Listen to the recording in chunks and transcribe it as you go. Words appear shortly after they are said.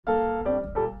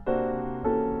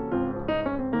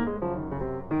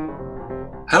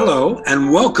Hello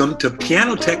and welcome to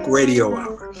Piano Tech Radio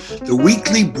Hour, the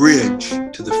weekly bridge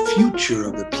to the future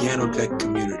of the piano tech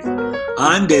community.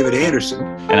 I'm David Anderson.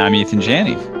 And I'm Eathan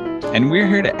Janney. And we're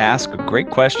here to ask great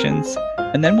questions,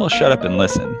 and then we'll shut up and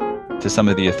listen to some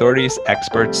of the authorities,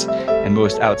 experts, and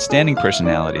most outstanding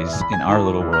personalities in our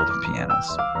little world of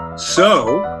pianos.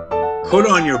 So, put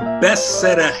on your best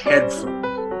set of headphones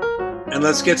and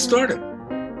let's get started.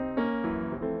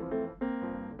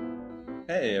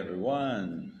 Hey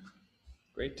everyone,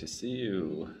 great to see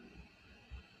you.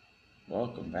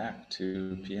 Welcome back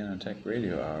to Piano Tech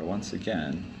Radio Hour once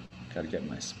again. Got to get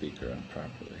my speaker on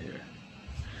properly here.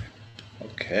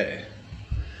 Okay,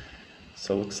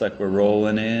 so looks like we're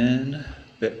rolling in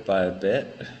bit by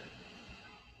bit.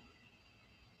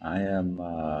 I'm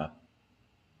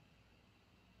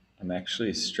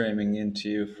actually streaming into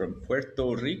you from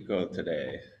Puerto Rico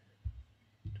today,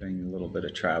 doing a little bit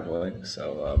of traveling,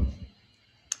 so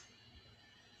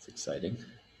it's exciting.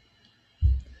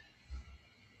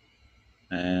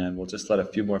 And we'll just let a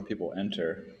few more people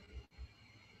enter.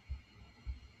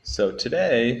 So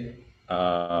today,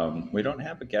 we don't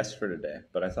have a guest for today,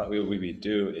 but I thought what we would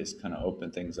do is kind of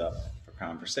open things up for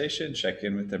conversation, check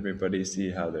in with everybody,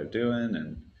 see how they're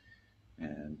doing,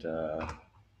 and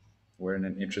we're in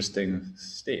an interesting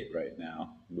state right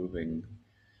now.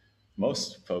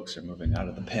 Most folks are moving out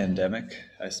of the pandemic,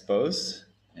 I suppose,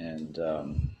 and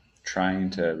trying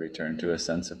to return to a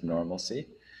sense of normalcy.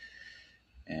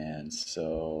 And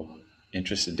so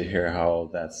interested to hear how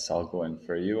that's all going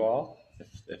for you all,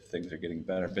 if things are getting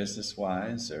better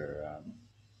business-wise or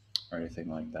anything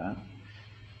like that.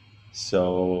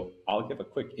 So I'll give a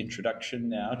quick introduction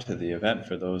now to the event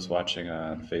for those watching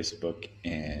on Facebook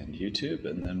and YouTube,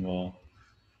 and then we'll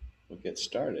get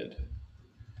started.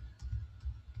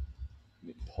 Let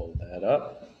me pull that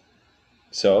up.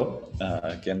 So,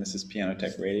 again, this is Piano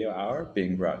Tech Radio Hour,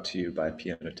 being brought to you by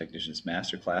Piano Technicians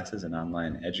Masterclasses, an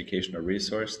online educational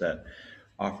resource that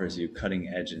offers you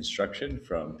cutting-edge instruction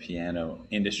from piano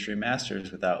industry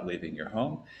masters without leaving your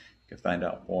home. You can find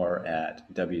out more at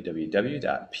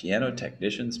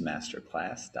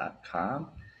www.pianotechniciansmasterclass.com.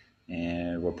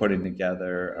 And we're putting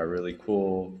together a really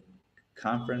cool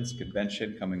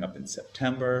convention coming up in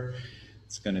September.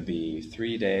 It's going to be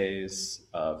 3 days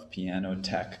of piano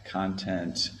tech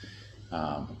content.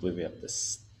 I believe we have the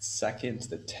 2nd,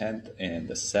 the 10th, and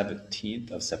the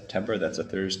 17th of September. That's a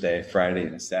Thursday, Friday,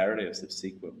 and a Saturday of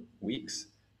subsequent weeks.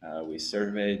 We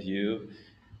surveyed you,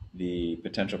 the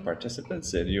potential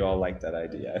participants, and you all like that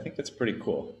idea. I think it's pretty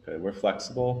cool. We're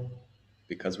flexible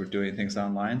because we're doing things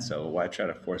online, so why try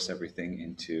to force everything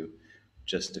into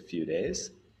just a few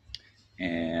days?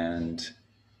 And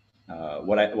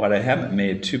what I haven't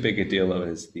made too big a deal of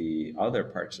is the other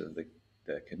parts of the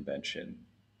convention.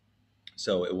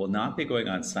 So it will not be going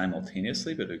on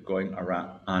simultaneously, but it's going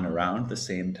around the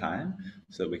same time,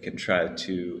 so that we can try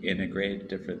to integrate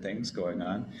different things going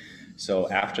on. So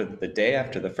after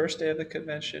the first day of the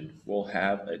convention, we'll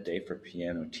have a day for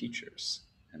piano teachers,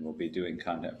 and we'll be doing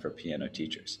content for piano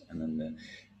teachers. And then the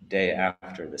day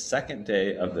after the second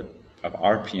day of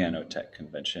our Piano Tech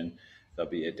convention, there'll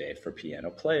be a day for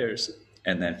piano players.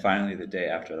 And then finally, the day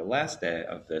after the last day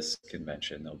of this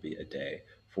convention, there'll be a day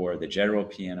for the general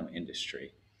piano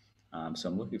industry. So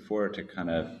I'm looking forward to kind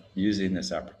of using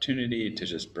this opportunity to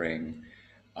just bring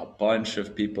a bunch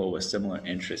of people with similar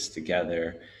interests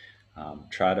together,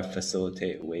 try to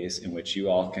facilitate ways in which you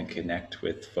all can connect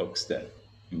with folks that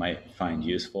you might find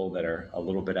useful that are a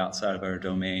little bit outside of our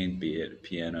domain, be it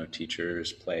piano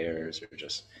teachers, players, or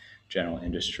just general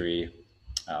industry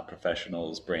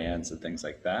professionals, brands, and things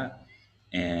like that,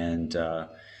 and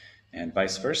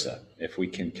vice versa. If we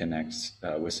can connect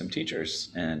with some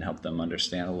teachers and help them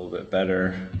understand a little bit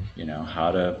better,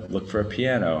 how to look for a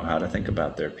piano, how to think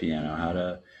about their piano, how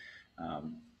to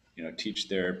teach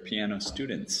their piano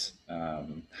students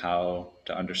how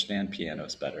to understand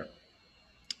pianos better.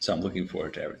 So I'm looking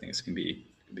forward to everything. It's gonna be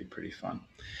pretty fun.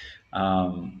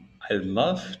 I'd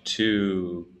love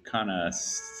to kind of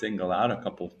single out a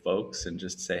couple folks and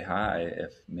just say hi,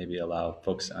 if maybe allow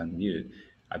folks to unmute.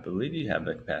 I believe you have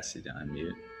the capacity to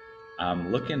unmute.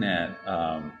 I'm looking at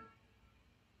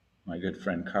my good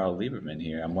friend Carl Lieberman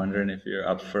here. I'm wondering if you're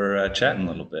up for chatting a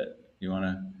little bit. You want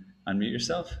to unmute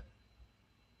yourself?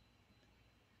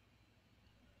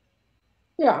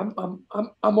 Yeah,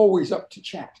 I'm always up to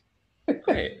chat.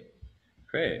 Great.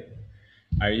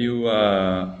 Are you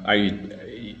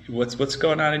what's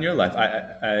going on in your life?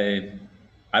 I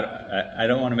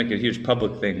don't want to make a huge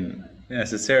public thing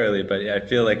necessarily, but I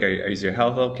feel like, is your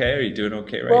health okay? Are you doing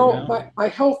okay right now? Well, my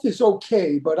health is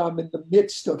okay, but I'm in the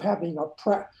midst of having a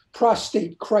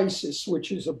prostate crisis,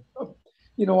 which is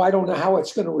I don't know how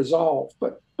it's going to resolve,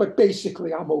 but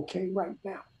basically I'm okay right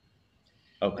now.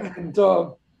 Okay. And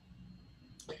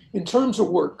in terms of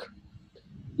work,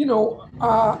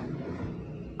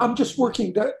 I'm just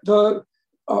working.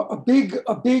 A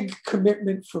big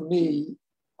commitment for me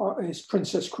is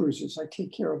Princess Cruises. I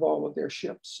take care of all of their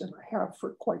ships, and I have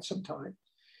for quite some time.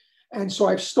 And so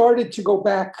I've started to go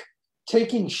back,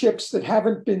 taking ships that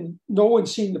no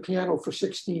one's seen the piano for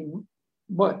 16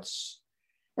 months,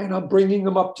 and I'm bringing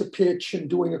them up to pitch and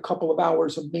doing a couple of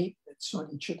hours of maintenance on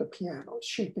each of the pianos,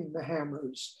 shaping the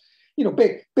hammers,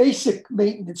 basic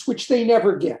maintenance, which they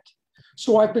never get.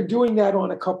 So I've been doing that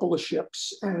on a couple of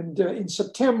ships. And in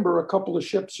September, a couple of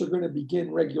ships are going to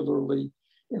begin regularly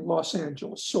in Los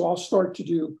Angeles. So I'll start to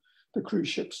do the cruise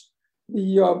ships.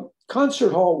 The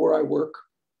concert hall where I work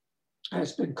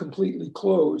has been completely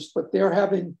closed, but they're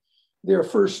having their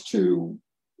first two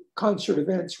concert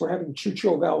events. We're having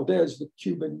Chucho Valdez, the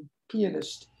Cuban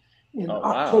pianist, in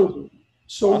October.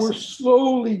 So awesome. We're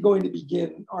slowly going to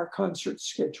begin our concert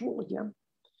schedule again.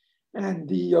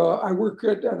 And I work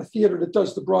at a theater that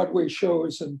does the Broadway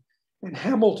shows, and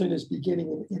Hamilton is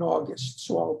beginning in August.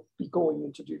 So I'll be going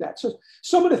in to do that. So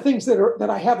some of the things that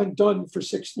I haven't done for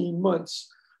 16 months,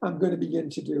 I'm going to begin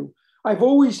to do. I've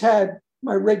always had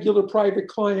my regular private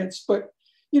clients, but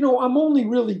I'm only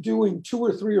really doing 2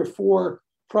 or 3 or 4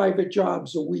 private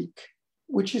jobs a week,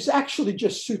 which is actually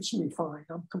just suits me fine.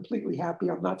 I'm completely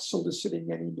happy. I'm not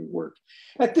soliciting any new work.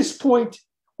 At this point,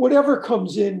 whatever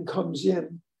comes in, comes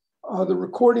in. The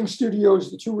recording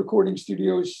studios, the 2 recording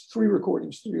studios, 3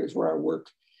 recording studios where I work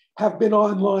have been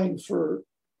online for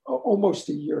almost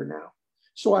a year now.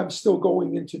 So I'm still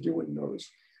going into doing those.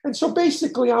 And so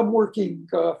basically I'm working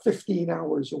 15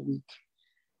 hours a week.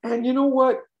 And you know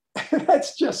what?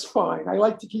 That's just fine. I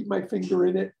like to keep my finger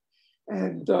in it.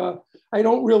 And I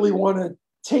don't really want to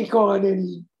take on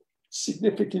any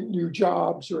significant new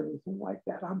jobs or anything like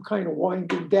that. I'm kind of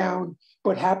winding down,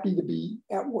 but happy to be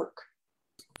at work.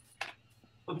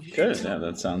 Good. Yeah,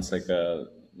 that sounds like a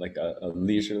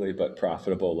leisurely but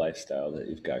profitable lifestyle that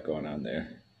you've got going on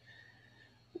there.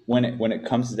 When it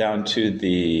comes down to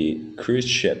the cruise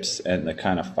ships and the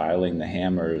kind of filing the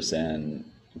hammers and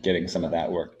getting some of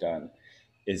that work done,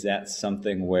 is that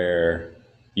something where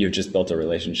you've just built a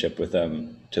relationship with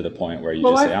them to the point where you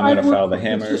just say, I'm going to file the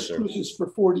hammers? Princess Cruises for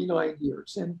 49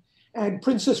 years, and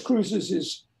Princess Cruises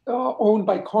is owned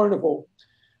by Carnival.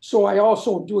 So I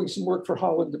also am doing some work for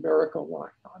Holland America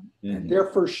line, and their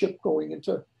first ship going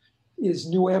into is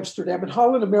New Amsterdam. And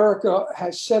Holland America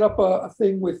has set up a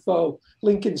thing with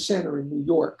Lincoln Center in New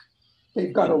York.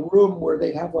 They've got a room where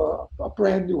they have a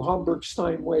brand new Hamburg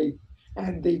Steinway,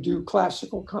 and they do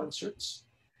classical concerts.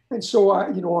 And so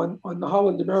on the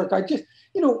Holland America, I just,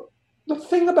 the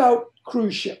thing about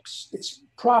cruise ships, it's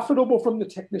profitable from the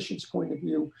technician's point of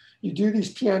view. You do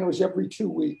these pianos every 2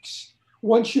 weeks.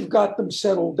 Once you've got them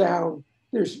settled down,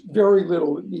 there's very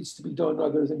little that needs to be done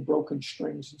other than broken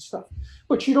strings and stuff.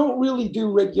 But you don't really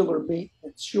do regular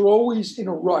maintenance. You're always in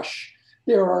a rush.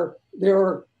 There are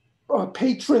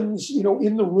patrons,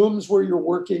 in the rooms where you're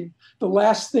working. The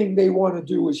last thing they want to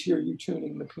do is hear you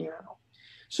tuning the piano.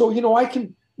 So,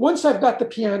 once I've got the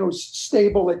pianos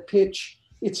stable at pitch,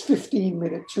 it's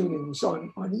 15-minute tunings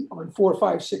on 4,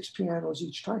 5, 6 pianos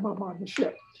each time I'm on the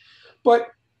ship. But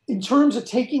in terms of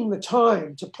taking the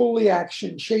time to pull the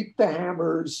action, shape the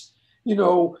hammers, make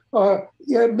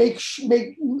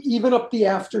even up the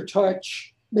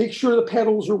aftertouch, make sure the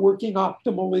pedals are working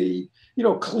optimally,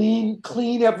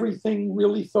 clean everything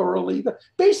really thoroughly. The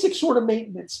basic sort of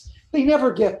maintenance, they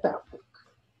never get that work.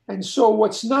 And so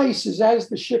what's nice is as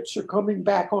the ships are coming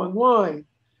back online,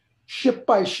 ship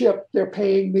by ship, they're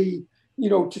paying me,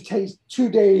 to take 2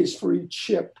 days for each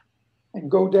ship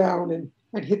and go down and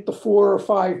hit the 4 or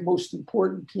 5 most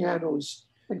important pianos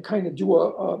and kind of do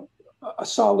a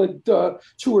solid 2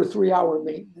 or 3 hour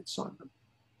maintenance on them.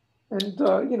 And,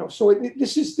 so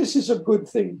this is a good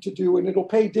thing to do, and it'll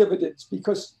pay dividends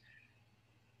because,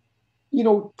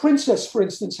 Princess, for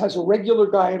instance, has a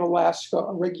regular guy in Alaska,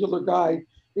 a regular guy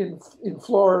in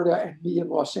Florida, and me in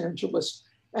Los Angeles.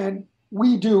 And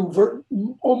we do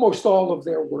almost all of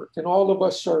their work, and all of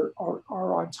us are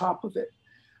on top of it.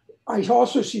 I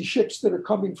also see ships that are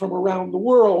coming from around the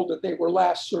world, and they were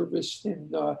last serviced in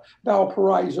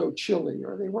Valparaiso, Chile,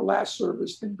 or they were last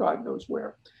serviced in God knows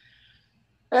where.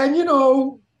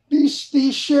 And,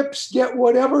 these ships get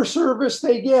whatever service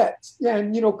they get.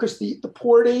 And, because the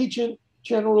port agent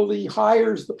generally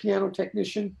hires the piano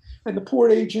technician, and the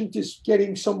port agent is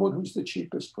getting someone who's the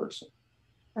cheapest person.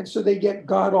 And so they get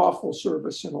god-awful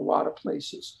service in a lot of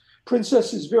places.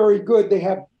 Princess is very good. They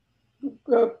have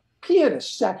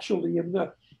pianists actually in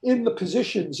in the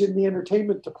positions in the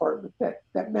entertainment department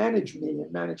that manage me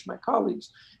and manage my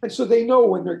colleagues. And so they know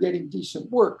when they're getting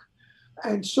decent work.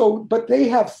 And so, but they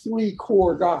have 3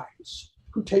 core guys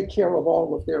who take care of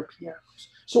all of their pianos.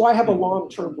 So I have a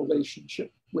long-term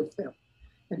relationship with them.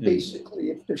 And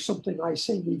basically, if there's something I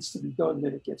say needs to be done,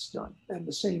 then it gets done. And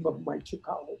the same of my 2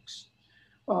 colleagues.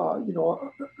 You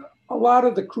know, a lot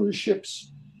of the cruise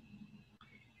ships,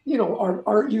 you know,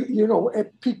 are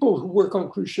people who work on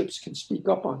cruise ships can speak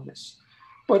up on this,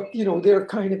 but you know, they're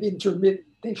kind of intermittent.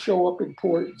 They show up in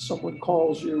port, someone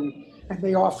calls you, and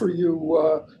they offer you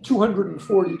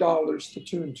 $240 to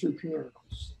tune 2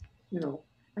 pianos, you know,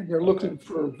 and they're looking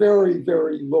for very,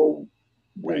 very low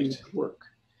wage work.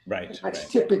 Right. And that's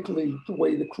typically the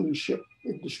way the cruise ship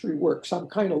industry works. I'm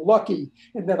kind of lucky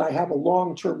in that I have a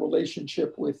long-term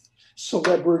relationship with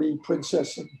Celebrity,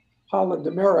 Princess, and Holland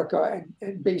America,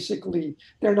 and basically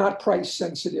they're not price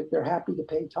sensitive. They're happy to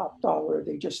pay top dollar.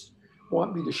 They just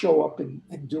want me to show up and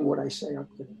do what I say I'm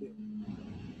going to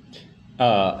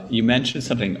do. You mentioned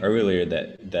something earlier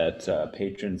that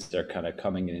patrons are kind of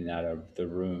coming in and out of the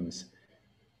rooms.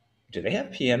 Do they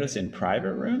have pianos in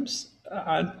private rooms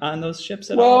on those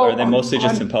ships at all, or are they mostly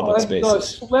just in public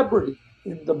spaces? Celebrity,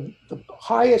 in the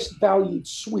highest valued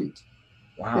suite,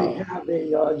 wow, they have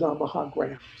a Yamaha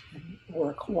Grand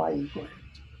or a Hawaii Grand.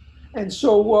 And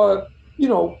so, you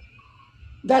know,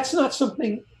 that's not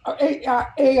something,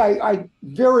 I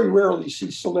very rarely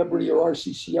see Celebrity or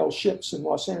RCCL ships in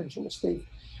Los Angeles.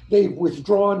 They've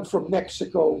withdrawn from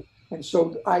Mexico. And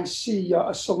so I see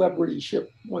a Celebrity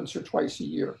ship once or twice a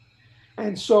year.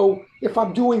 And so if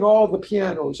I'm doing all the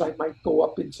pianos, I might go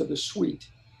up into the suite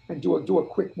and do a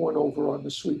quick one over on the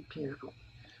suite piano.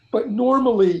 But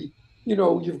normally, you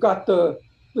know, you've got the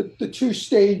 2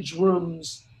 stage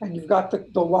rooms, and you've got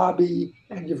the lobby,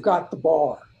 and you've got the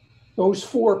bar. Those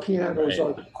 4 pianos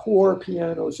are the core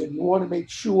pianos, and you want to make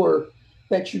sure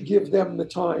that you give them the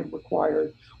time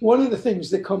required. One of the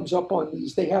things that comes up on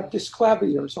these, they have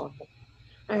disclaviers on them.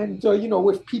 And, you know,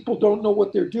 if people don't know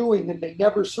what they're doing and they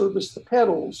never service the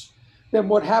pedals, then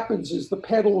what happens is the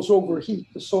pedals overheat,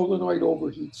 the solenoid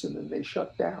overheats, and then they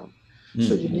shut down. Mm-hmm.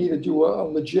 So you need to do a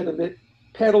legitimate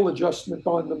pedal adjustment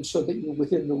on them so that you're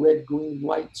within the red-green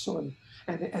lights on,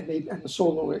 and the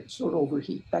solenoids don't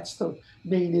overheat. That's the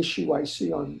main issue I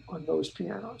see on those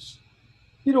pianos.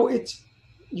 You know,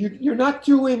 you're not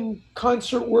doing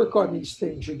concert work on these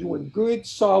things. You're doing good,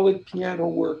 solid piano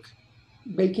work,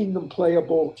 making them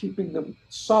playable, keeping them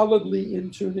solidly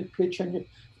in tune and pitch. And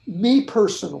me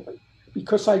personally,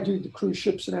 because I do the cruise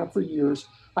ships and have for years,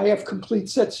 I have complete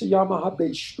sets of Yamaha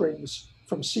bass strings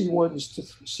from C1s to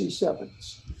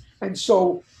C7s. And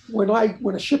so when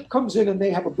a ship comes in and they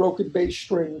have a broken bass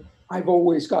string, I've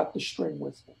always got the string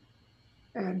with me.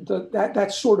 And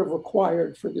that's sort of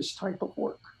required for this type of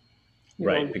work. You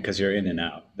know, because you're in and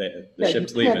out. The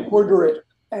ship's leaving. You can't order it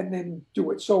and then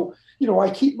do it. So, you know, I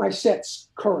keep my sets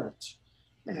current.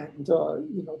 And,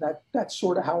 you know, that's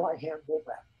sort of how I handle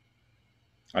that.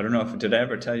 I don't know did I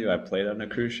ever tell you I played on a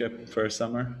cruise ship for a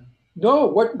summer? No,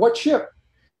 what ship?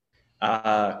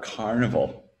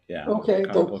 Carnival. Yeah. Okay,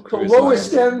 the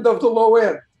lowest end of the low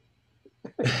end.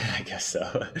 I guess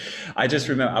so. I just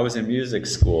remember I was in music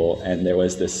school and there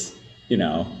was this, you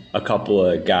know, a couple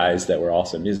of guys that were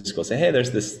also in music school say, hey,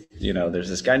 there's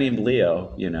this guy named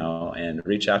Leo, you know, and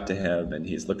reach out to him and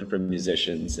he's looking for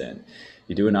musicians and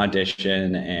you do an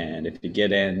audition and if you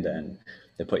get in, then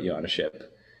they put you on a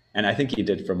ship. And I think he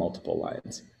did for multiple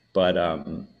lines. But,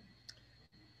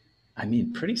 I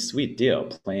mean, pretty sweet deal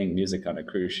playing music on a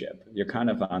cruise ship. You're kind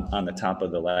of on the top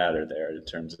of the ladder there in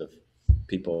terms of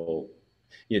people.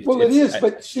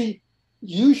 But see,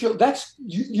 usually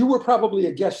you were probably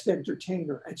a guest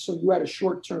entertainer, and so you had a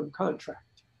short-term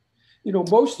contract. You know,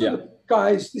 most of the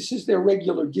guys, this is their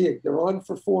regular gig. They're on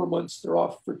for 4 months, they're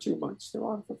off for 2 months. They're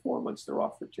on for 4 months, they're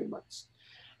off for 2 months.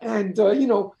 And, you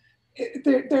know,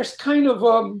 there's kind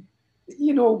of,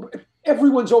 you know,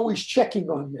 everyone's always checking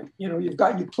on them. You know, you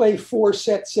play 4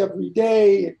 sets every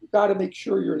day, and you've got to make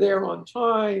sure you're there on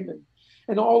time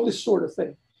and all this sort of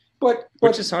thing.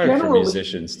 Which is hard for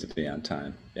musicians to be on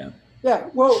time. Yeah. Yeah.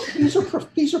 Well, these are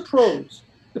pros.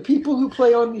 The people who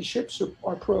play on these ships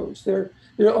are pros. They're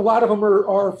a lot of them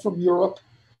are from Europe,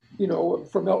 you know,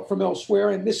 from elsewhere,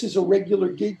 and this is a regular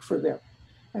gig for them.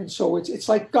 And so it's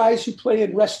like guys who play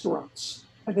in restaurants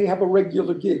and they have a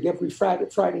regular gig every Friday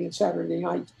and Saturday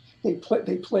night. They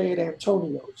play at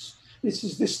Antonio's. This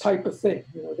is this type of thing.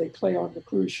 You know, they play on the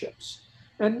cruise ships.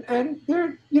 And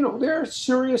they're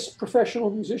serious professional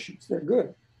musicians. They're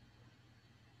good.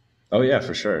 Oh yeah,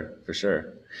 for sure, for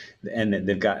sure. And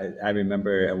they've got. I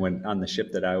remember when on the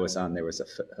ship that I was on, there was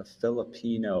a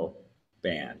Filipino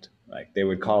band. Like they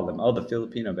would call them, oh, the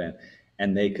Filipino band,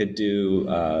 and they could do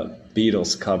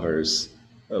Beatles covers,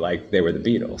 like they were the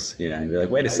Beatles. You know, and you're like,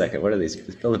 wait a second, what are these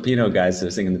Filipino guys that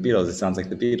are singing the Beatles? It sounds like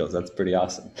the Beatles. That's pretty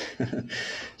awesome.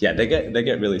 Yeah, they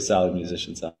get really solid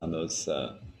musicians on those.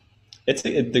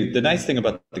 The nice thing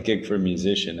about the gig for a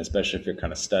musician, especially if you're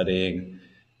kind of studying,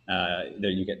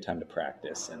 there you get time to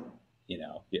practice, and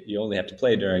you only have to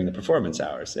play during the performance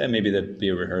hours, and maybe there'd be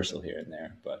a rehearsal here and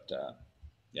there, but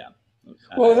yeah.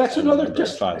 Well, that's another. Remember it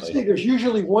Just I fondly. say, there's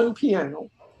usually one piano.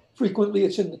 Frequently,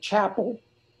 it's in the chapel.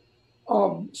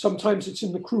 Sometimes it's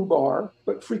in the crew bar,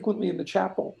 but frequently in the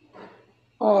chapel.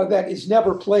 That is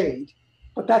never played,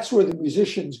 but that's where the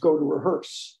musicians go to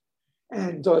rehearse.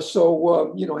 And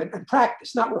and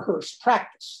practice, not rehearse,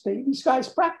 practice. These guys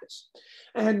practice.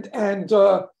 And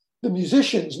the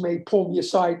musicians may pull me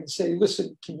aside and say,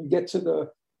 listen, can you get to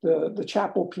the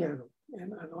chapel piano?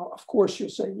 And of course you'll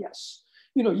say yes.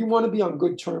 You want to be on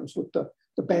good terms with the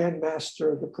band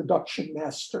master, the production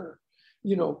master,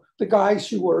 the guys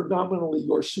who are nominally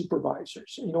your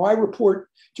supervisors. I report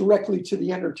directly to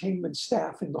the entertainment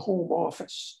staff in the home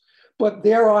office, but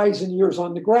their eyes and ears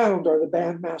on the ground are the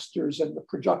bandmasters and the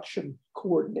production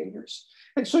coordinators.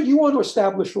 And so you want to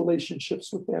establish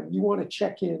relationships with them. You want to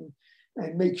check in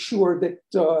and make sure that,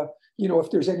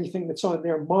 if there's anything that's on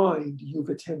their mind, you've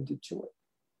attended to it.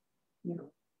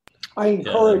 I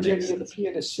encourage any of the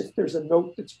pianists, if there's a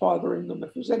note that's bothering them,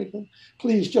 if there's anything,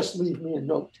 please just leave me a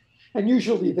note. And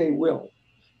usually they will,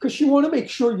 because you want to make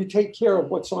sure you take care of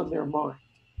what's on their mind.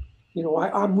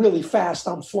 I'm really fast.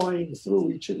 I'm flying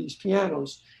through each of these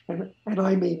pianos, and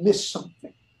I may miss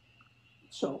something.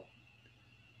 So.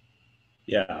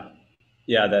 Yeah,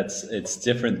 it's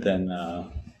different than.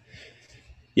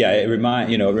 It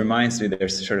reminds me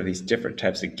there's sort of these different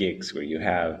types of gigs where you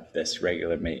have this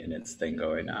regular maintenance thing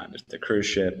going on. There's the cruise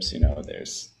ships,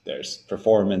 there's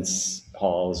performance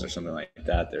halls or something like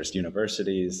that. There's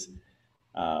universities,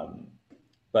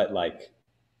 but like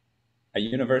a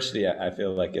university, I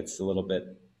feel like it's a little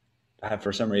bit,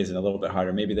 for some reason, a little bit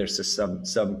harder. Maybe there's just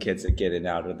some kids that get in and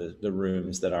out of the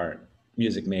rooms that aren't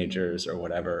music majors or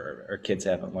whatever, or kids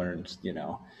haven't learned,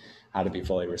 how to be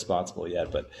fully responsible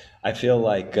yet. But I feel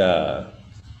like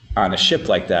on a ship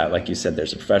like that, like you said,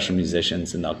 there's professional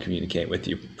musicians and they'll communicate with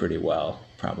you pretty well,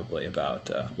 probably about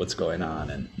what's going on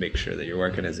and make sure that you're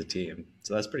working as a team.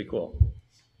 So that's pretty cool.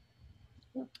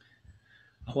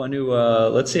 I want to,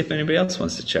 let's see if anybody else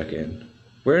wants to check in.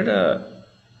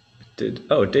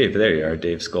 Dave, there you are,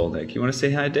 Dave Skolnik. You want to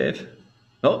say hi, Dave?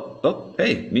 Oh,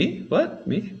 hey, me? What?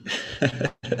 Me?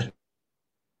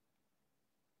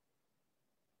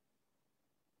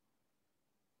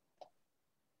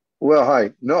 Well,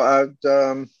 hi. No,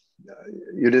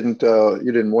 you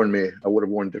didn't warn me. I would have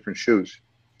worn different shoes.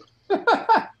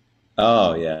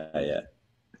 Oh, yeah.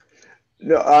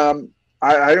 No,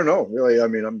 I don't know, really. I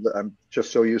mean, I'm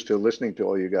just so used to listening to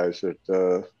all you guys that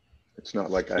it's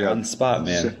not like You're on the spot,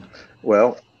 man.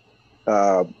 Well,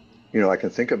 I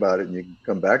can think about it and you can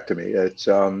come back to me. It's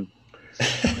no,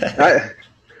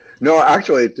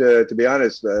 actually, to be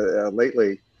honest,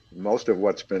 lately, most of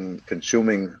what's been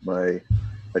consuming my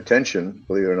attention,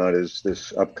 believe it or not, is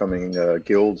this upcoming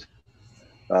guild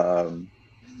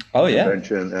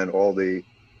convention and all the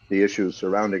issues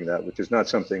surrounding that, which is not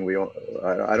something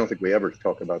I don't think we ever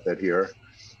talk about that here.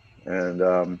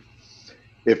 And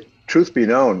if truth be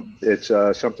known, it's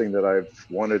something that I've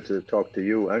wanted to talk to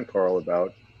you and Carl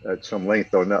about at some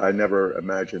length, though I never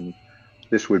imagined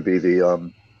this would be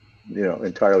the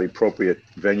entirely appropriate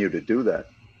venue to do that.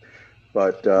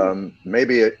 But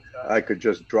maybe I could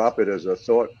just drop it as a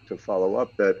thought to follow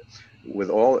up that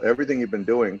with everything you've been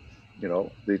doing, I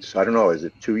don't know, is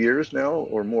it 2 years now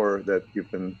or more that you've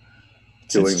been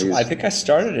doing these? I think I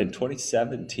started in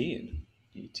 2017,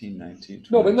 18, 19, 20.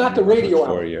 No, but not the radio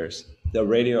hour. 4 years. The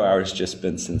radio hour has just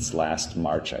been since last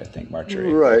March, I think, March or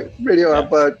April. Right, radio hour,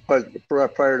 but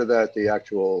prior to that,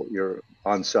 your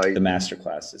on-site. The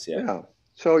Masterclasses, yeah. Yeah.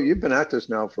 So you've been at this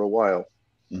now for a while.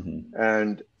 Mm-hmm.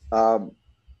 And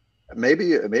maybe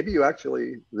you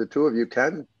actually, the two of you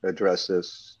can address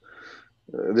this.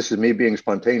 This is me being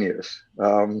spontaneous.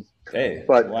 Hey,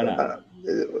 but why not?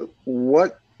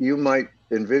 What you might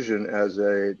envision as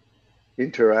a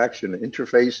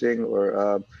interfacing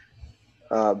or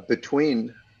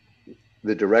between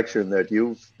the direction that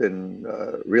you've been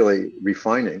really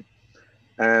refining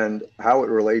and how it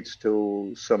relates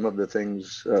to some of the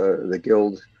things the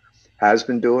Guild has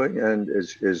been doing and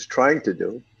is trying to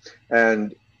do.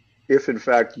 And if in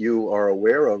fact you are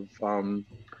aware of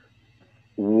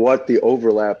what the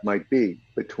overlap might be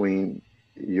between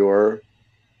your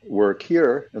work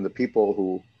here and the people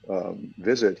who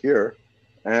visit here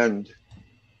and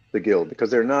the guild,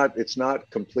 because it's not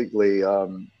completely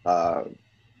what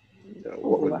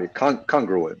would be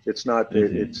congruent. It's not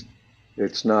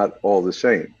it's not all the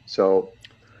same. So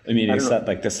I mean, it's not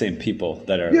like the same people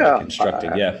that are yeah, like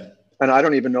instructing. And I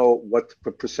don't even know what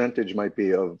the percentage might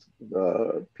be of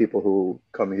people who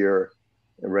come here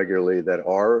regularly that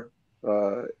are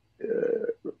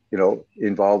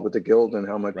involved with the guild, and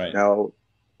how much now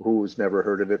who's never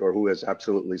heard of it or who has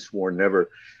absolutely sworn never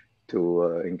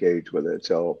to engage with it.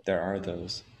 So there are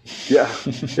those. Yeah,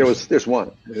 there's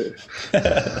one.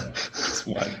 There's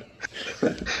one.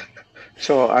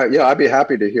 So I'd be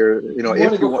happy to hear. You know,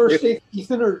 want to go first,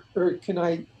 Eathan, or can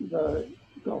I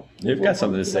go? You've got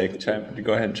something to say.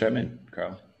 Go ahead and chime in,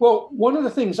 Carl. Well, one of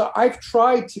the things I've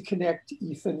tried to connect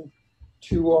Eathan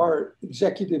to our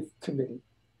executive committee,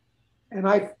 and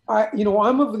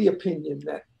I'm of the opinion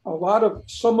that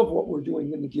some of what we're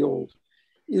doing in the guild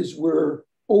is we're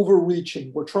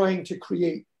overreaching. We're trying to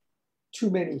create too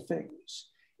many things.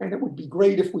 And it would be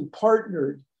great if we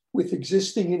partnered with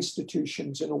existing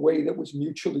institutions in a way that was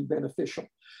mutually beneficial.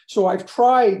 So I've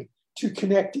tried to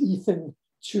connect Eathan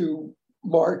to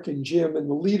Mark and Jim and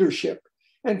the leadership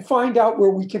and find out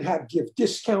where we can give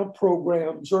discount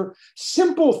programs or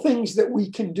simple things that we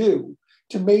can do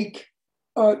to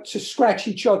to scratch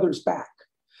each other's back.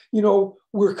 You know,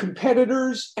 we're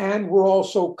competitors and we're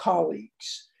also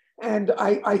colleagues. And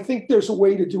I think there's a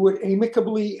way to do it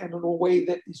amicably and in a way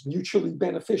that is mutually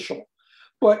beneficial.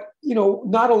 But,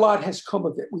 not a lot has come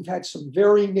of it. We've had some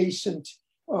very nascent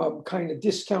kind of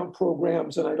discount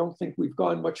programs, and I don't think we've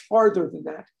gone much farther than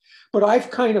that. But I've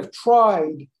kind of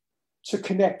tried to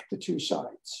connect the two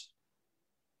sides.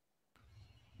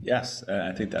 Yes,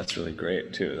 I think that's really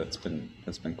great too. That's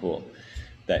been cool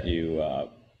that you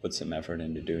put some effort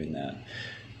into doing that.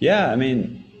 Yeah, I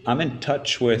mean, I'm in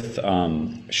touch with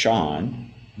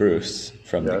Sean Bruce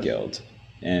from the Guild,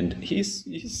 and he's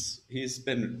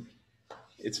been.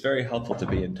 It's very helpful to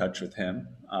be in touch with him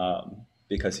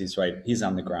because he's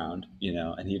on the ground,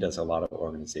 and he does a lot of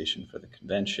organization for the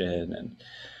convention, and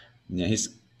he's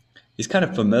kind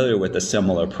of familiar with a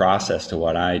similar process to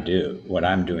what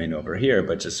I'm doing over here,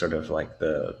 but just sort of like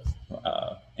the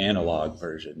analog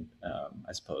version,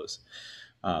 I suppose.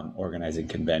 Organizing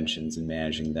conventions and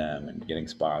managing them and getting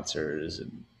sponsors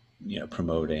and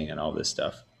promoting and all this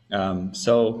stuff.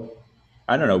 So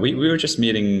I don't know. We were just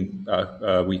meeting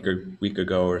a week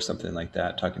ago or something like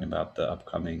that, talking about the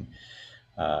upcoming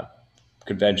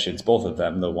conventions, both of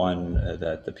them, the one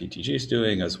that the PTG is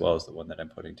doing as well as the one that I'm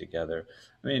putting together.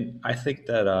 I mean, I think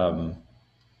that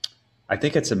I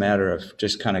think it's a matter of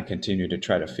just kind of continue to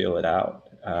try to feel it out.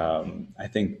 I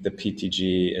think the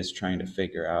PTG is trying to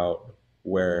figure out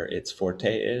where its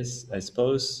forte is, I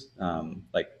suppose.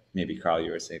 Like maybe Carl,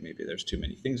 you were saying maybe there's too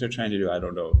many things they're trying to do. I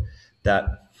don't know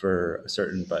that for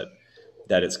certain, but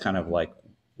that it's kind of like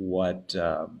what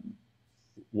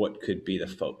could be the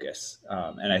focus.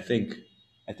 And I think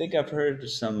I've heard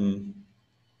some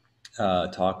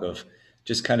talk of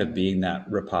just kind of being that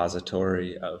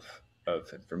repository of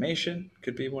information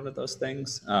could be one of those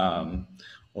things.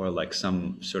 Or like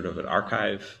some sort of an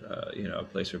archive, a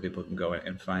place where people can go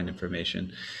and find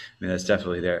information. I mean, that's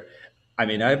definitely there. I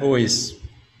mean, I've always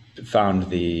found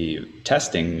the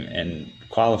testing and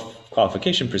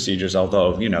qualification procedures,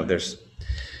 although,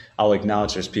 I'll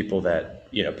acknowledge there's people that,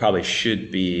 probably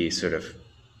should be sort of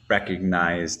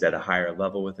recognized at a higher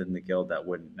level within the guild that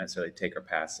wouldn't necessarily take or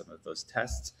pass some of those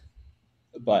tests.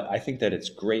 But I think that it's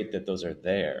great that those are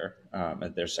there,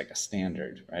 and there's like a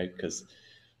standard, right? Because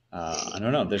I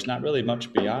don't know. There's not really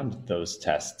much beyond those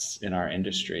tests in our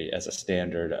industry as a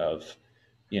standard of,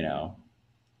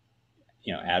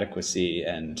 adequacy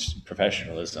and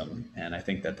professionalism. And I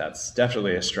think that that's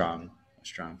definitely a strong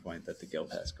point that the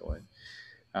guild has going.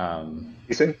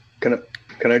 Eathan,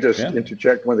 can I just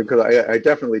interject one thing? Because I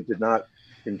definitely did not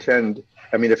intend.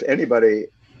 I mean, if anybody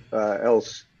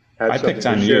else had something picked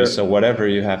on to share, you, so whatever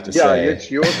you have to say. Yeah,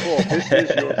 it's your fault. This is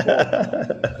your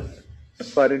fault.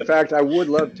 But in fact, I would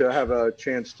love to have a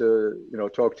chance to,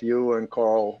 talk to you and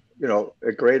Carl,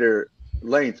 at greater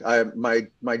length.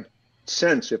 My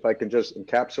sense, if I can just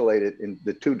encapsulate it in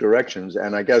the two directions,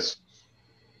 and I guess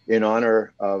in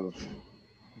honor of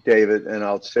David, and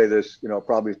I'll say this,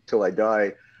 probably till I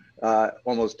die,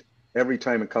 almost every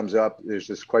time it comes up, there's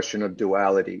this question of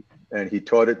duality. And he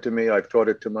taught it to me. I've taught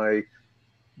it to my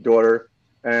daughter,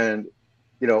 and,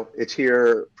 it's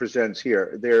here, presents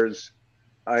here. There's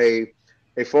a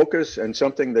focus and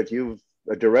something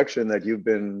a direction that you've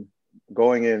been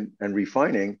going in and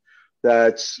refining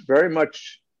that's very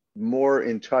much more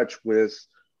in touch with,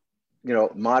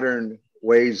 modern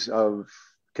ways of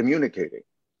communicating.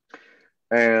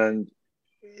 And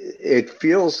it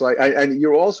feels like, and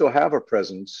you also have a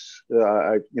presence,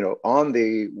 on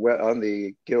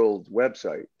the Guild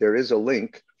website. There is a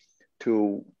link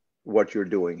to what you're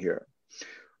doing here.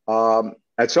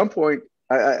 At some point,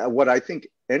 what I think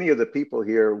any of the people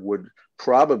here would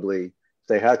probably, if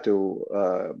they had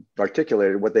to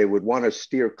articulate what they would want to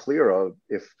steer clear of,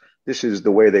 if this is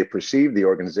the way they perceive the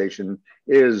organization,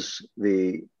 is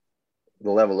the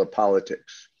level of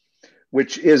politics,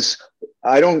 which is,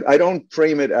 I don't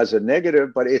frame it as a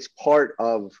negative, but it's part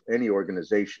of any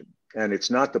organization. And it's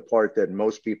not the part that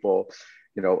most people,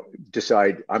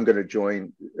 decide, I'm going to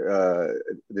join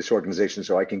this organization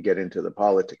so I can get into the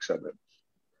politics of it.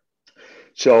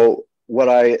 So what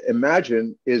I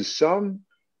imagine is some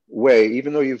way,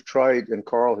 even though you've tried and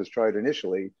Carl has tried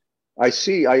initially, I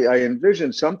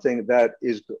envision something that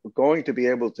is going to be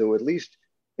able to at least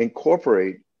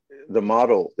incorporate the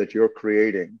model that you're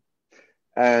creating,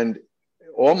 and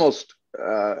almost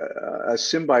a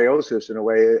symbiosis in a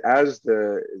way, as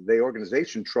the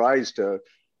organization tries to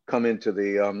come into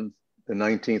the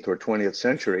 19th or 20th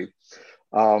century.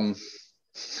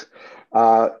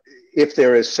 If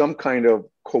there is some kind of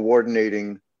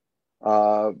coordinating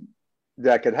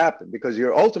that could happen, because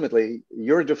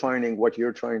you're defining what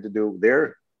you're trying to do.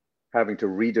 They're having to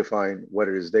redefine what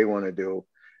it is they want to do.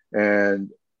 And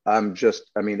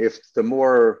if the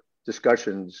more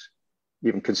discussions,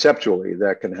 even conceptually,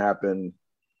 that can happen,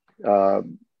 I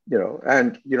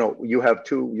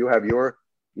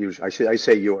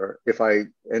say your, if I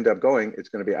end up going, it's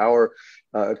going to be our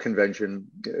convention,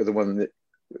 the one that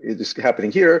is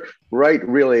happening here, right?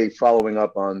 Really following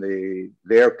up on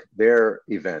their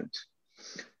event.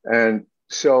 And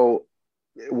so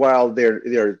while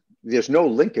there's no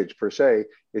linkage per se,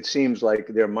 it seems like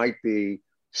there might be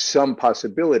some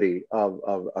possibility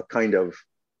of a kind of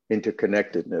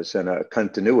interconnectedness and a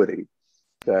continuity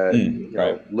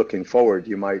that looking forward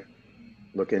you might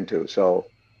look into. So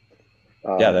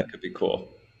yeah, that could be cool.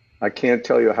 I can't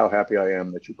tell you how happy I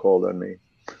am that you called on me.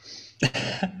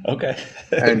 Okay.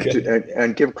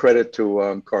 and give credit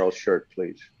to Carl's shirt,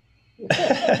 please.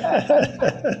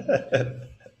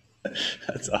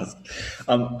 That's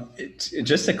awesome.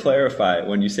 Just to clarify,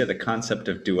 when you say the concept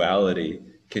of duality,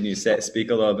 can you speak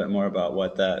a little bit more about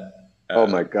what that? Oh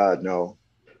my God, no.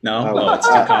 No, it's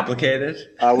too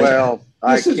complicated. Well,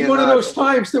 this is one of those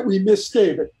times that we miss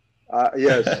David.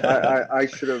 Yes, I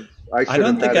should have. I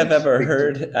don't think I've ever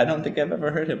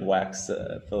heard him wax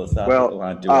philosophical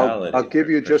on duality. I'll give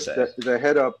you just the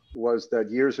head up was that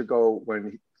years ago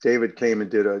when David came and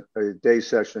did a day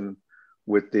session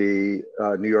with the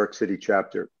New York City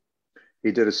chapter.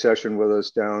 He did a session with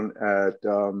us down at.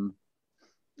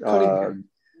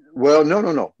 Well,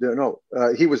 no.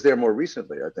 He was there more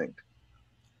recently, I think.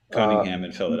 Cunningham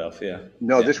in Philadelphia.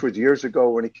 No, yeah. This was years ago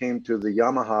when he came to the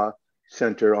Yamaha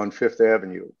Center on Fifth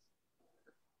Avenue,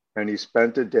 and he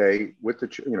spent a day with the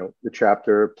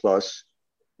chapter plus,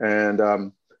 and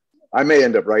I may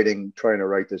end up trying to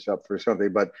write this up for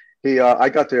something, but I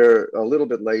got there a little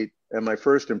bit late, and my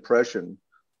first impression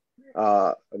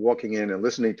walking in and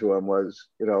listening to him was,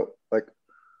 like,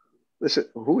 listen,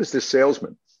 who is this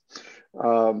salesman?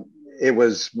 My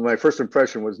first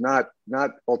impression was not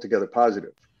altogether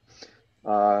positive.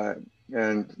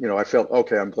 And I felt,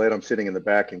 okay, I'm glad I'm sitting in the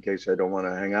back in case I don't want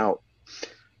to hang out.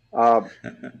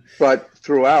 But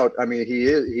throughout, I mean,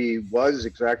 he was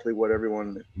exactly what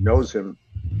everyone knows him,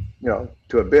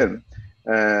 to have been,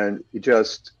 and he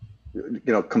just,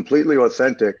 completely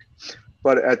authentic.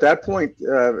 But at that point,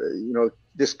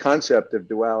 this concept of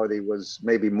duality was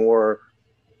maybe more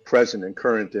present and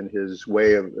current in his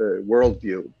way of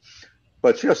worldview.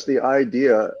 But just the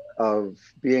idea of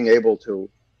being able to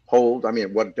hold,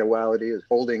 what duality is,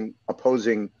 holding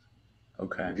opposing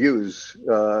views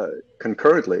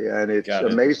concurrently. And it's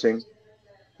amazing.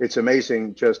 It's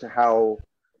amazing just how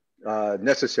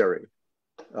necessary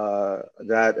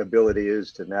that ability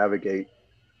is to navigate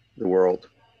the world.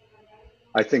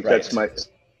 I think that's my...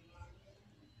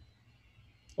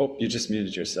 Oh, you just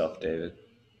muted yourself, David.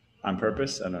 On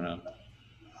purpose? I don't know.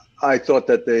 I thought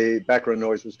that the background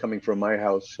noise was coming from my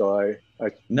house, so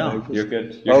No, you're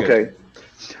good. Okay.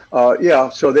 Yeah.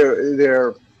 So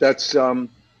that's the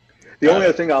only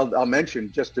other thing I'll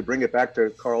mention, just to bring it back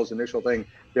to Carl's initial thing.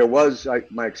 There was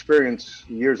my experience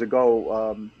years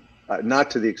ago, not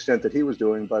to the extent that he was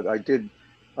doing, but I did.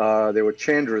 There were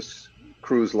Chandris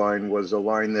Cruise Line was a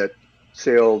line that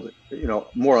sailed,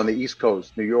 more on the East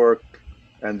Coast, New York,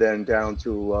 and then down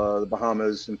to the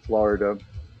Bahamas and Florida.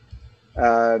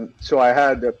 So I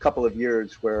had a couple of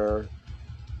years where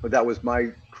that was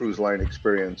my cruise line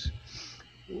experience,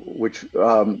 which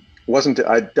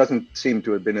doesn't seem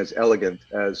to have been as elegant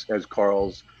as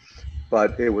Carl's,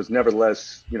 but it was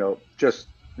nevertheless, just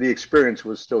the experience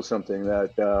was still something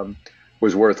that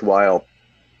was worthwhile.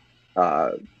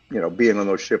 Being on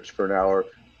those ships for an hour.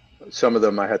 Some of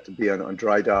them I had to be on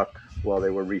dry dock while they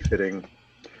were refitting.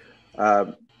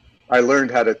 I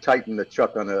learned how to tighten the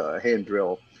chuck on a hand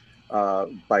drill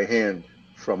by hand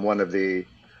from one of the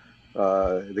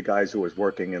guys who was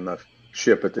working in the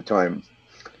ship at the time.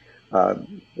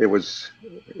 It was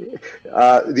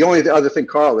the only other thing,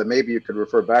 Carl, that maybe you could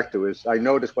refer back to is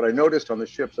what I noticed on the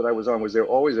ships that I was on was there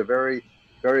always a very,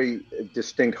 very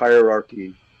distinct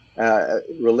hierarchy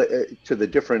to the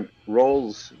different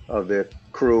roles of the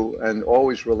crew, and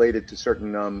always related to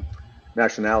certain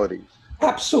nationalities.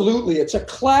 Absolutely, it's a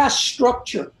class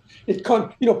structure.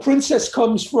 Princess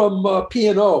comes from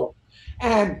P&O,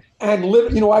 and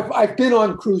I've been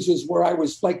on cruises where I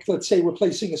was, like, let's say,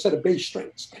 replacing a set of bass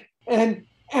strings, and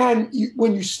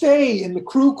when you stay in the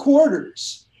crew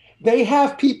quarters, they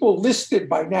have people listed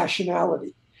by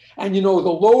nationality, and the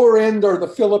lower end are the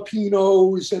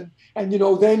Filipinos, and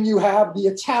then you have the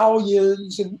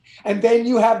Italians, and then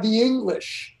you have the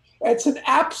English. It's an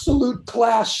absolute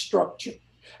class structure.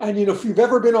 And, if you've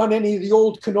ever been on any of the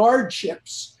old Canard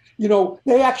ships,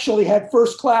 they actually had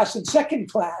first class and second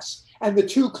class, and the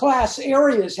two class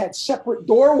areas had separate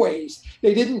doorways.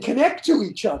 They didn't connect to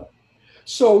each other.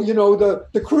 So,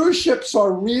 the cruise ships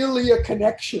are really a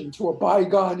connection to a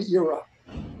bygone era.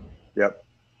 Yep.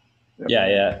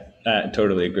 Yeah. I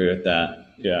totally agree with that.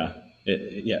 Yeah.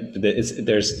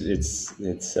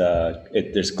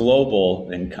 There's global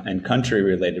and country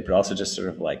related, but also just sort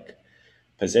of like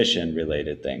position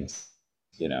related things,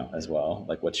 as well.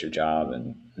 Like, what's your job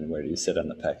and where do you sit on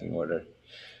the pecking order?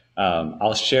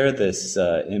 I'll share this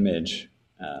image.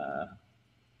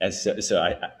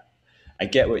 I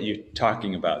get what you're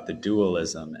talking about, the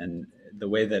dualism and the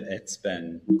way that it's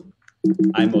been.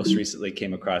 I most recently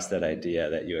came across that idea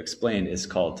that you explained is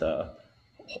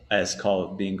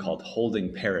being called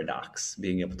holding paradox,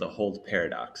 being able to hold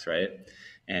paradox, right?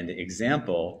 And the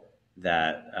example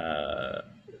that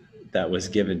was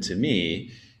given to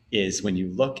me is when you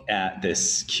look at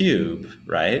this cube,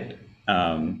 right?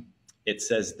 It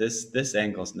says this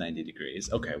angle is 90 degrees.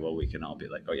 Okay, well, we can all be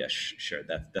like, oh yeah, sure,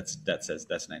 that says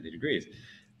that's 90 degrees.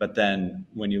 But then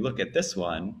when you look at this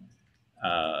one,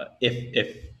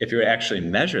 if you actually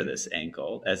measure this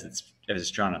angle as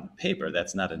it's drawn on the paper,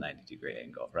 that's not a 90-degree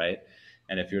angle, right?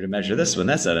 And if you were to measure this one,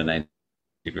 that's not a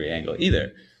 90-degree angle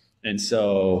either. And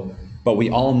so, but we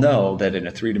all know that in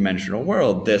a three-dimensional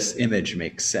world, this image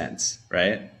makes sense,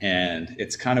 right? And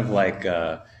it's kind of like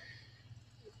an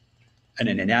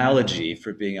analogy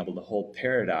for being able to hold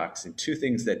paradox in two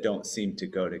things that don't seem to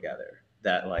go together.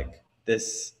 That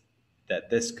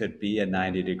this could be a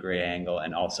 90-degree angle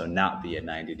and also not be a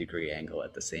 90-degree angle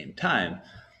at the same time.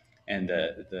 And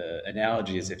the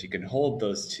analogy is, if you can hold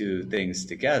those two things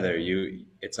together,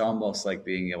 it's almost like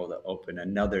being able to open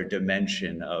another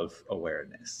dimension of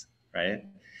awareness, right?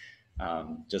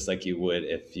 Just like you would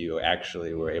if you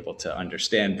actually were able to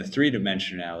understand the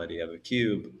three-dimensionality of a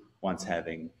cube once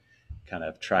having kind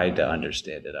of tried to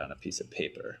understand it on a piece of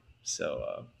paper.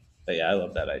 So, but yeah, I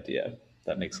love that idea.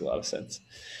 That makes a lot of sense.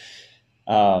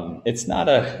 It's not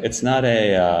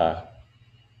a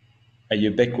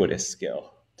ubiquitous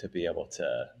skill to be able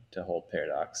to hold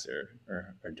paradox or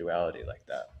duality like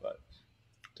that, but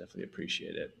definitely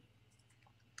appreciate it.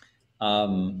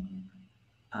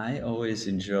 I always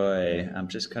enjoy, I'm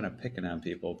just kind of picking on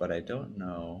people, but I don't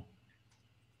know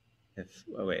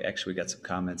actually we got some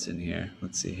comments in here.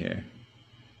 Let's see here.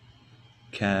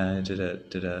 How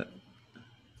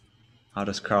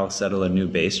does Carl settle a new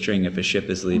bass string if a ship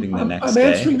is leaving the next day?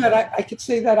 I'm answering that. I could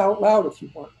say that out loud if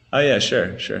you want. Oh yeah,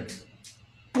 sure.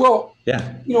 Well,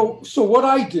 yeah. So what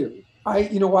I do, I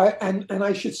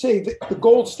should say that the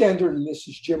gold standard in this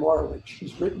is Jim Arledge.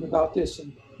 He's written about this,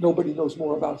 and nobody knows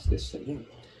more about this than him.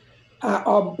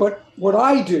 But what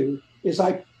I do is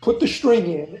I put the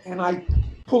string in and I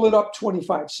pull it up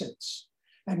 25 cents.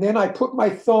 And then I put my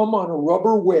thumb on a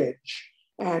rubber wedge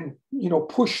and,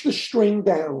 push the string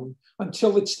down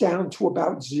until it's down to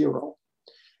about 0.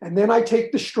 And then I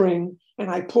take the string and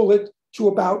I pull it to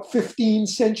about 15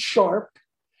 cents sharp,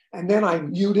 and then I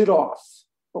mute it off,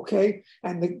 okay?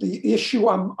 And the issue,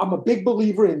 I'm a big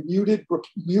believer in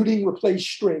muting replace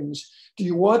strings. Do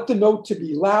you want the note to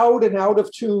be loud and out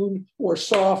of tune or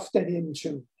soft and in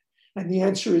tune? And the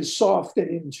answer is soft and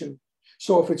in tune.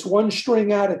 So if it's one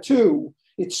string out of 2,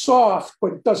 it's soft,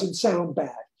 but it doesn't sound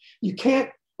bad. You can't,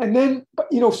 And then,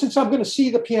 since I'm going to see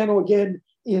the piano again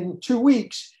in 2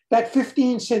 weeks, that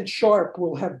 15-cent sharp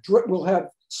will have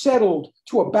settled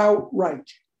to about right.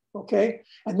 Okay.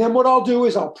 And then what I'll do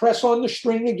is I'll press on the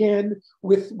string again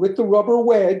with the rubber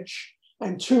wedge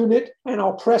and tune it, and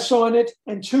I'll press on it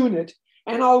and tune it,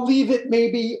 and I'll leave it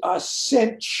maybe a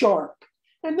cent sharp.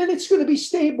 And then it's going to be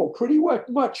stable pretty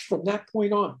much from that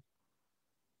point on.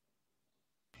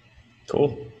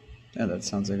 Cool. Yeah, that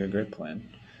sounds like a great plan.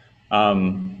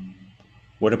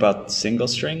 What about single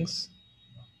strings?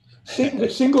 The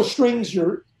single strings,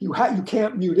 you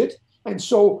can't mute it. And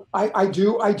so I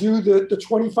do the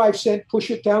 25-cent,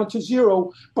 push it down to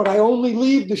 0, but I only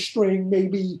leave the string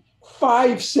maybe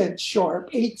 5 cents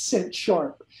sharp, 8 cents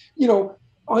sharp.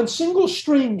 On single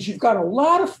strings, you've got a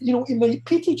lot of, in the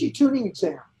PTG tuning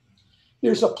exam,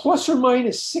 there's a plus or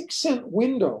minus 6 cent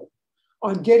window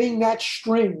on getting that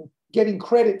string, getting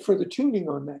credit for the tuning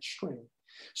on that string.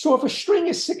 So if a string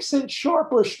is 6 cents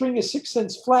sharp or a string is 6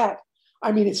 cents flat,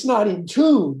 I mean, it's not in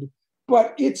tune,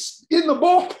 but it's in the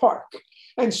ballpark.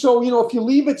 And so, if you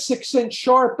leave it 6 cents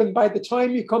sharp and by the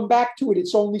time you come back to it,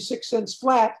 it's only 6 cents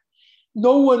flat,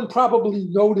 no one probably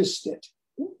noticed it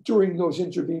during those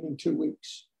intervening 2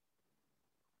 weeks.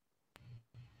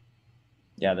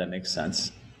 Yeah, that makes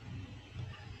sense.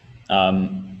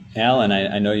 Alan,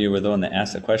 I know you were the one that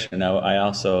asked the question. Now, I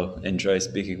also enjoy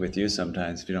speaking with you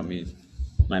sometimes, if you don't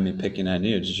mind me picking on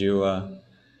you. Did you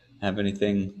have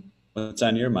anything? What's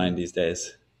on your mind these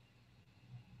days?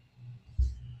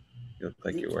 You look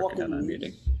like you're working on a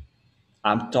meeting.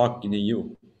 I'm talking to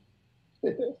you.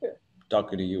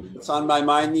 Talking to you. What's on my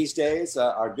mind these days?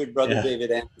 Our good brother,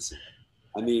 David Anderson.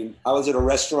 I mean, I was at a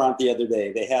restaurant the other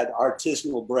day. They had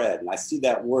artisanal bread, and I see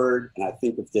that word, and I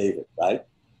think of David, right?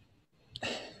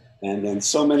 And then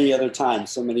so many other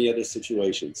times, so many other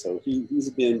situations. So he's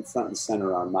been front and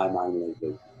center on my mind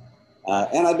lately.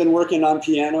 And I've been working on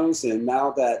pianos, and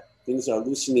now that things are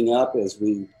loosening up as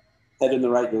we head in the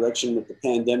right direction with the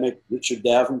pandemic, Richard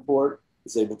Davenport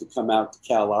was able to come out to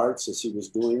Cal Arts as he was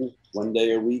doing 1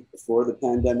 day a week before the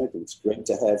pandemic. And it's great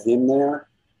to have him there.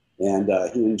 And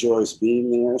he enjoys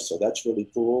being there, so that's really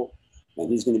cool. And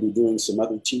he's going to be doing some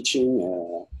other teaching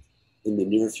in the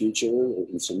near future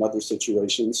in some other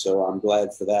situations. So I'm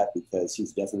glad for that, because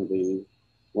he's definitely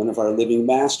one of our living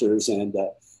masters. And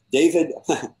David,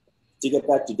 to get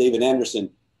back to David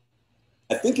Anderson,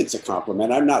 I think it's a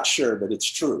compliment. I'm not sure, but it's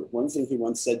true. One thing he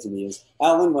once said to me is,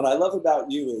 Alan, what I love about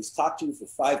you is talk to you for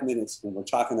 5 minutes when we're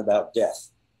talking about death.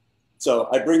 So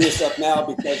I bring this up now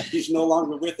because he's no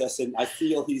longer with us, and I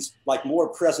feel he's like more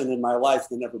present in my life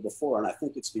than ever before. And I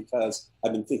think it's because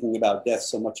I've been thinking about death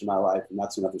so much in my life, and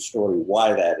that's another story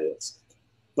why that is.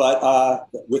 But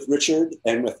with Richard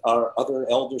and with our other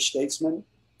elder statesmen,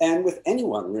 and with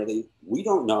anyone really, we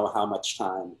don't know how much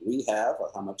time we have or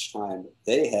how much time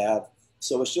they have.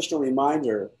 So it's just a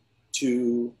reminder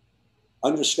to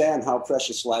understand how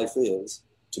precious life is,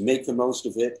 to make the most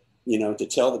of it, to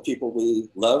tell the people we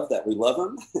love that we love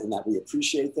them and that we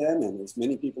appreciate them. And as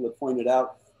many people have pointed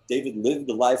out, David lived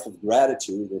a life of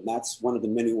gratitude, and that's one of the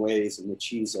many ways in which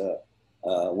he's a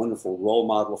wonderful role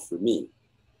model for me.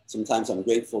 Sometimes I'm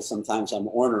grateful, sometimes I'm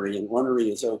ornery, and ornery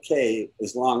is okay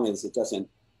as long as it doesn't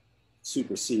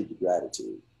supersede the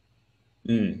gratitude.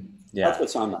 Yeah, that's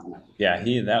what's on my mind. Yeah,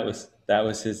 that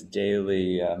was his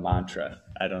daily mantra.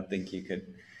 I don't think he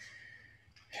could.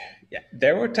 Yeah,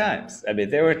 there were times. I mean,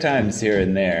 there were times here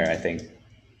and there, I think,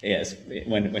 yes,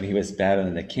 when he was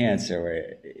battling the cancer,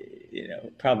 where,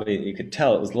 probably you could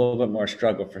tell it was a little bit more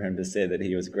struggle for him to say that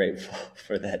he was grateful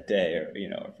for that day or,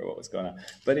 for what was going on.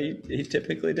 But he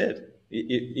typically did,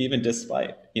 even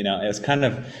despite, it was kind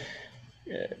of,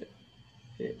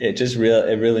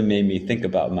 it really made me think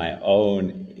about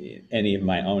any of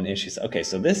my own issues. Okay,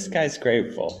 so this guy's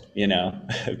grateful,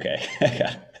 okay.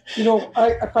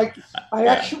 I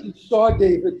actually saw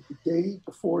David the day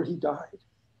before he died.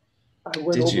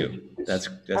 Did you? That's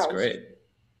great.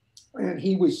 And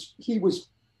he was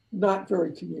not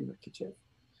very communicative,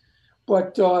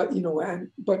 but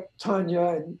but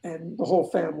Tanya and the whole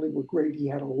family were great. He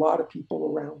had a lot of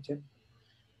people around him,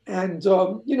 and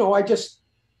I just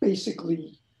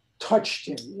basically touched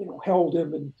him, held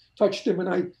him and touched him,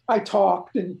 and I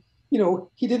talked, and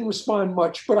he didn't respond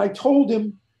much, but I told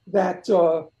him that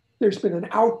there's been an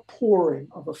outpouring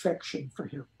of affection for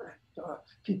him. And,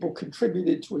 people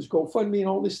contributed to his GoFundMe and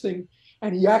all this thing.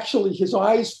 And his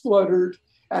eyes fluttered.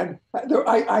 And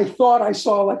I thought I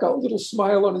saw like a little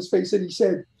smile on his face. And he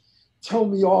said, "Tell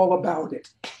me all about it."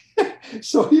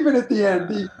 So even at the end,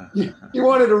 he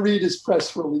wanted to read his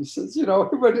press releases,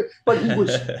 but he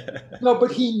was,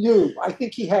 but he knew. I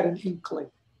think he had an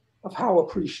inkling of how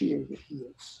appreciated he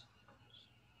is.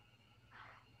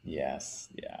 Yes,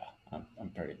 yeah, I'm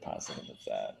pretty positive of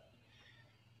that.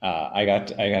 I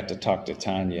got to talk to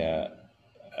Tanya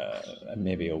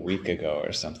maybe a week ago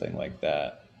or something like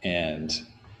that, and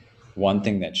one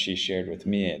thing that she shared with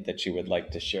me that she would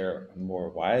like to share more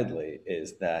widely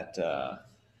is that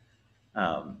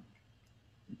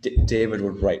David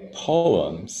would write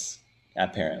poems.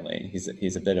 Apparently,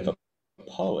 he's a bit of a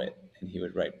poet, and he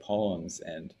would write poems,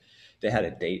 and they had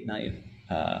a date night.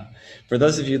 For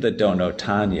those of you that don't know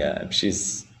Tanya,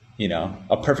 she's,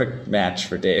 a perfect match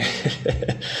for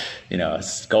David. A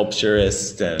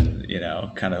sculpturist and,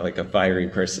 kind of like a fiery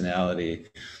personality.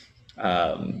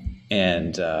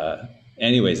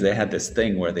 Anyways, they had this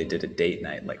thing where they did a date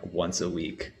night like once a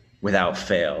week without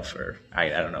fail for, I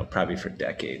don't know, probably for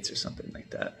decades or something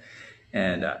like that.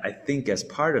 And I think as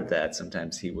part of that,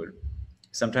 sometimes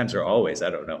or always, I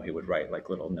don't know, he would write like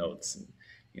little notes and,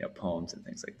 poems and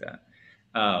things like that.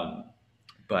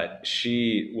 But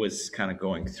she was kind of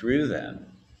going through them,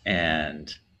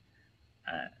 and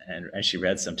she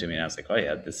read some to me, and I was like, oh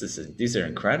yeah, these are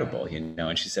incredible,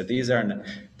 And she said, these are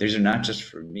not just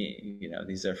for me,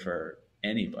 these are for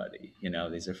anybody,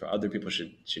 these are for other people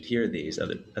should hear these.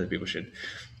 Other people should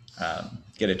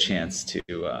get a chance to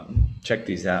check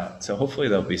these out. So hopefully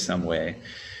there'll be some way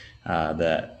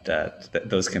that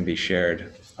those can be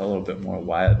shared a little bit more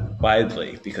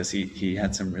widely, because he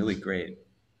had some really great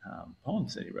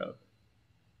poems that he wrote.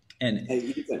 And hey,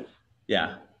 Eathan.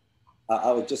 Yeah.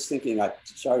 I was just thinking,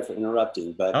 sorry for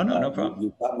interrupting, but oh, no problem.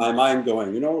 You got my mind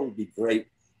going. What would be great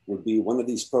would be one of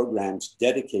these programs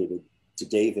dedicated to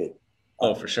David.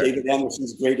 Oh, for sure. David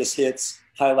Anderson's greatest hits,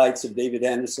 highlights of David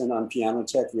Anderson on Piano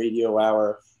Tech Radio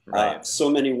Hour. Right. So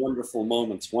many wonderful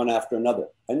moments, one after another.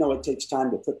 I know it takes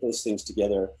time to put those things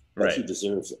together, but right. He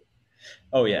deserves it.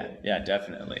 Oh, yeah,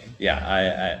 definitely.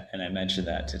 Yeah, I mentioned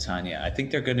that to Tanya. I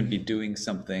think they're going to be doing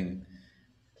something.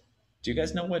 Do you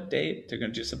guys know what date? They're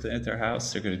going to do something at their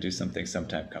house? They're going to do something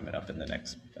sometime coming up in the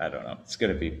next, I don't know. It's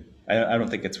going to be, I don't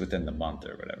think it's within the month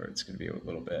or whatever. It's going to be a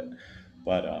little bit.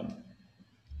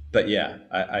 But yeah,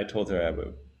 I told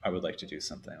her I would like to do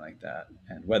something like that.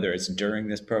 And whether it's during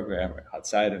this program or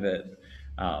outside of it,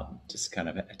 just kind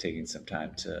of taking some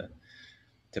time to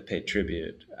pay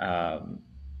tribute.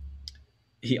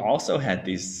 He also had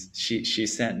these, she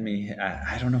sent me,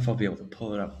 I don't know if I'll be able to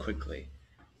pull it up quickly,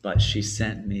 but she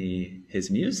sent me his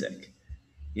music,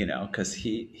 because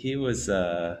he was,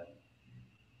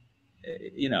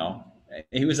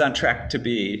 he was on track to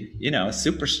be, a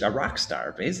superstar, rock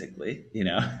star, basically.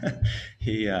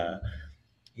 He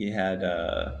had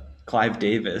Clive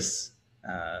Davis,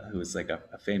 who was like a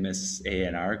famous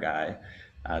A&R guy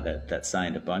that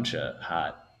signed a bunch of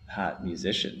hot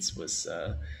musicians, was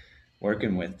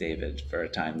working with David for a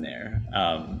time there.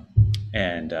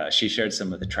 And she shared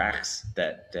some of the tracks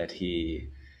that he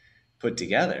put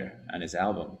together on his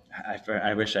album.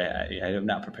 I wish I am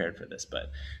not prepared for this, but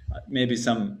maybe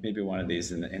one of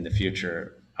these in the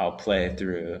future, I'll play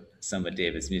through some of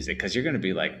David's music, because you're going to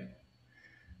be like,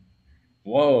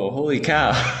 whoa, holy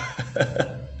cow.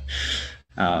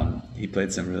 He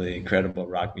played some really incredible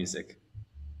rock music.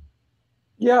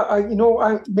 Yeah,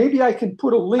 maybe I can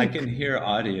put a link. I can hear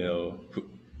audio.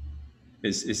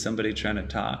 Is somebody trying to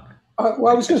talk? Well,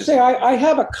 I was going to say, I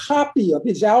have a copy of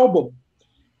his album,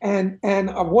 and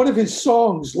one of his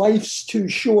songs, "Life's Too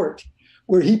Short,"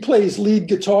 where he plays lead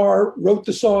guitar, wrote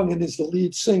the song, and is the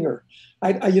lead singer.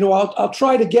 I'll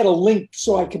try to get a link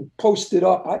so I can post it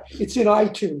up. It's in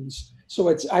iTunes,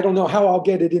 so I don't know how I'll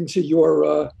get it into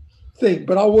your thing,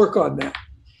 but I'll work on that.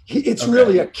 It's okay.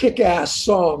 Really a kick-ass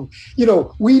song.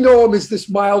 We know him as this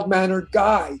mild-mannered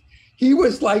guy. He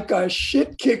was like a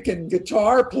shit-kicking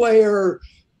guitar player,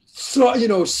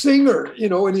 singer,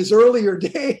 in his earlier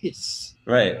days.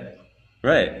 Right.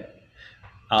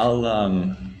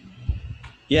 I'll,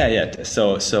 yeah.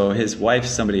 So his wife,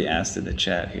 somebody asked in the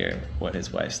chat here what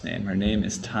his wife's name. Her name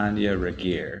is Tanya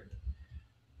Regier.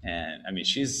 And I mean,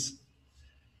 she's,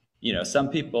 some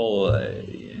people,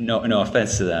 no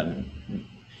offense to them,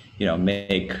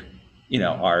 make,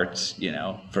 art,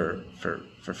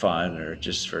 for fun or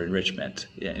just for enrichment.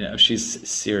 She's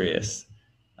serious,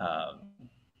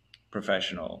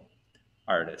 professional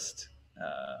artist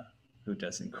who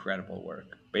does incredible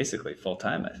work, basically full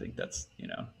time. I think that's,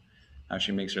 how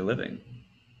she makes her living,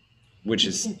 which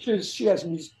is she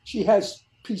has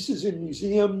pieces in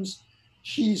museums.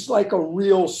 She's like a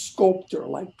real sculptor,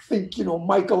 think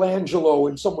Michelangelo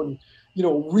and someone,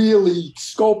 really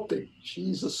sculpting.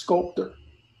 She's a sculptor.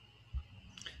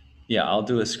 Yeah, I'll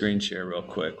do a screen share real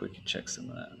quick. We can check some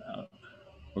of that out.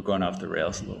 We're going off the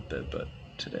rails a little bit, but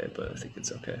today, but I think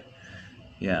it's okay.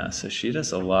 Yeah, so she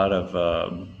does a lot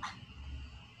of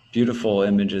beautiful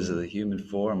images of the human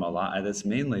form. That's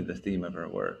mainly the theme of her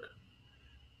work.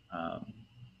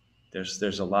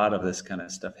 There's a lot of this kind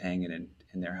of stuff hanging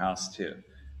in their house too,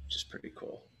 which is pretty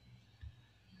cool,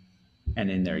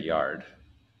 and in their yard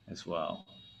as well.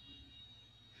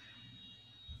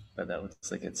 But that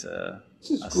looks like it's a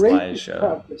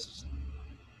slideshow.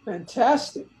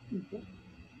 Fantastic.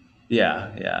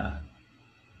 Yeah.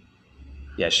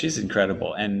 She's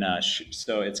incredible, and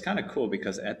so it's kind of cool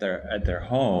because at their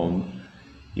home,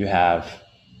 you have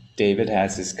David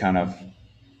has this kind of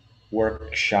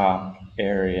workshop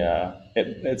area.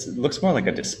 It looks more like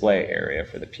a display area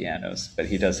for the pianos, but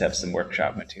he does have some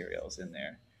workshop materials in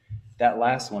there. That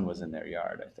last one was in their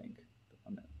yard, I think. The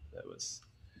one that was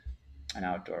an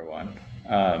outdoor one,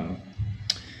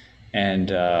 and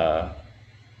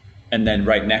then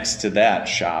right next to that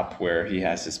shop where he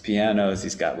has his pianos,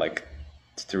 he's got like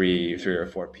three or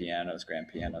four pianos, grand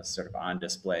pianos, sort of on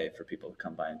display for people to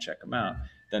come by and check them out.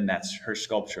 Then that's her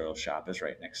sculptural shop is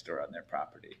right next door on their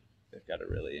property. They've got a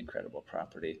really incredible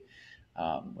property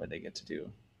where they get to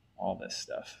do all this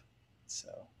stuff.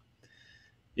 So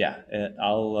yeah,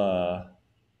 I'll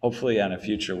hopefully on a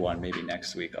future one, maybe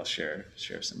next week, I'll share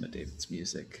some of David's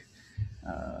music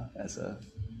as a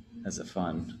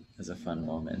fun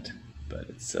moment. But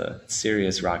it's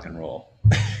serious rock and roll.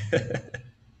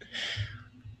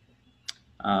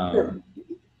 I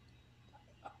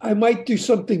might do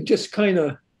something just kind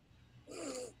of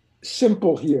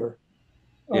simple here.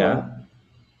 Yeah.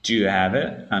 Do you have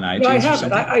it on iTunes? No, I have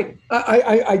it.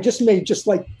 I just may just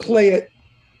like play it.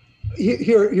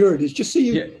 Here it is. Just so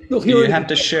you'll hear it. You have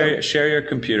to share your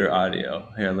computer audio.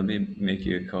 Here, let me make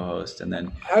you a co-host, and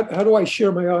then. How do I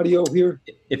share my audio here?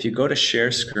 If you go to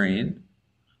share screen.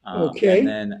 Okay. And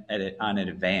then on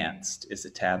advanced is a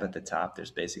tab at the top.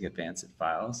 There's basic advanced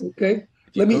files. Okay.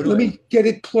 Let me get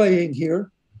it playing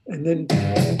here, and then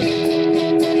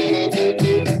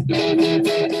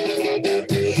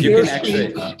you can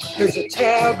actually. There's a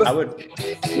tab. I would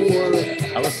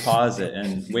pause it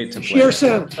and wait to play. Share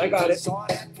sound. I got it.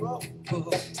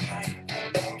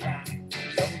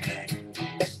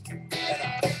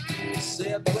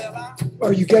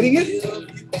 Are you getting it?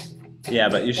 Yeah,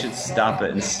 but you should stop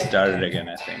it and start it again,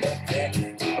 I think.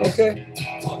 Okay.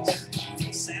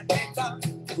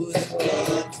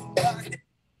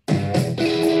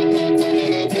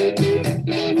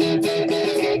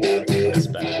 That's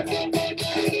better.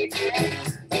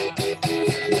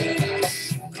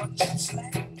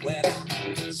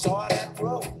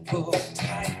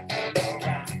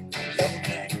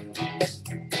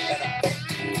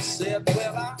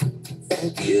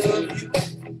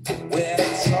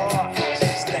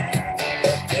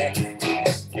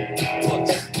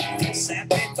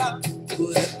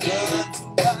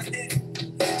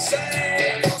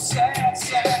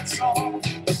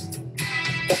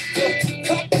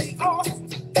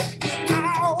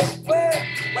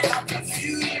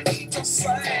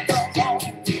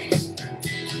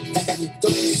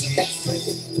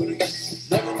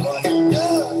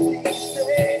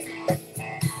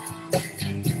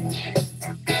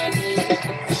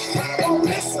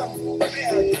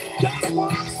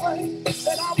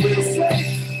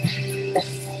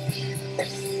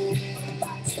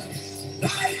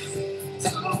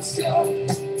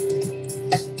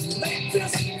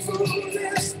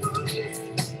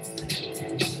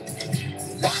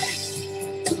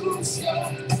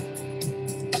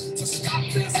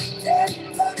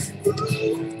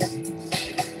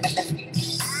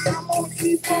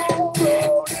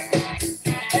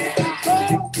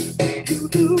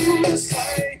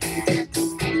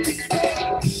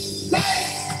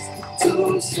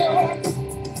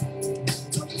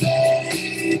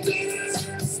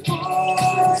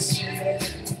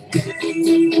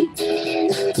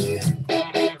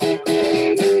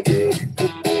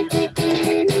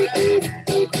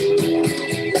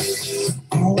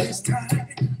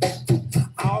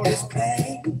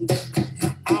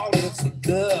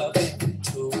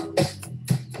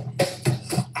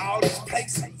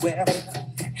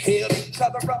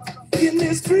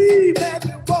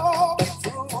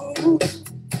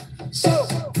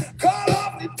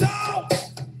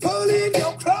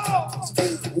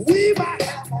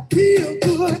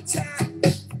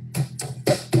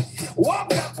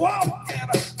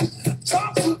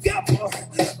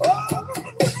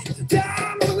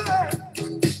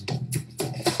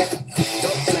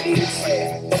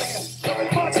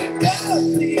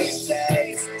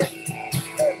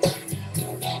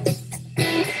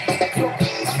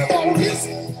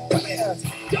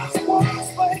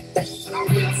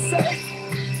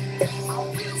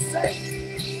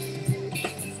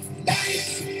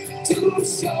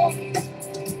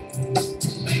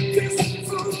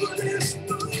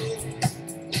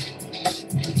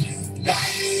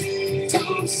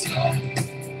 slow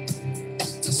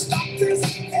to stop this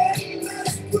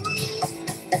endless flow.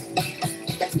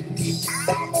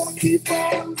 I'm gonna keep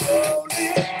on rolling.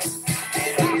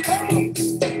 Here I come. You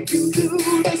do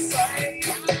the same.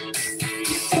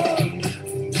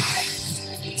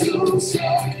 Too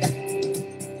slow.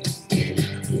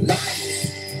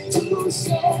 Life's too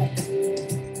slow.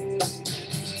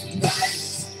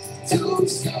 Life's too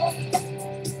slow.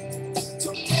 To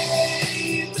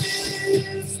play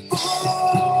this bullshit.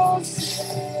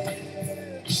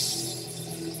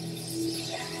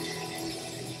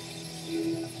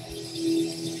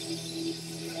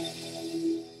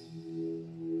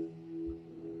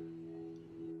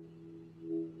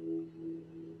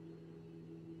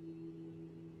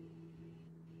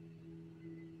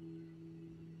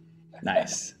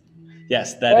 Nice.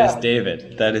 Yes, that is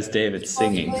David. That is David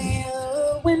singing.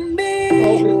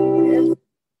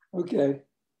 Okay.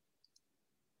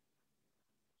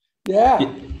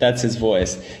 Yeah. That's his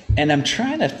voice. And I'm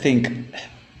trying to think,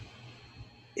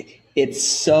 it's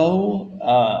so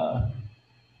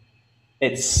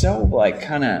like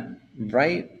kind of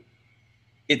right.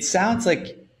 It sounds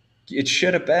like it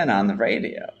should have been on the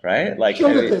radio, right? Like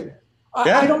should have been.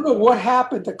 I don't know what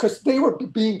happened because they were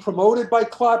being promoted by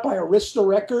Arista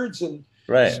Records, and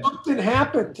something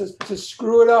happened to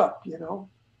screw it up, you know?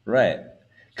 Right.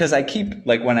 Because I keep,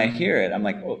 like, when I hear it, I'm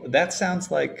like, oh, that sounds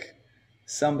like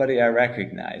somebody I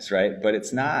recognize, right? But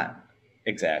it's not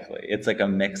exactly. It's like a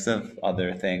mix of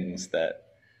other things that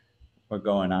were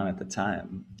going on at the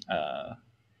time.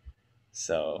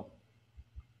 So,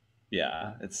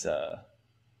 yeah, it's,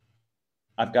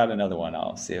 I've got another one.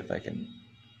 I'll see if I can,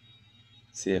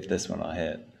 see if this one will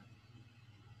hit.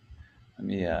 Let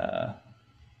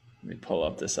me pull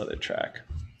up this other track.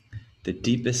 The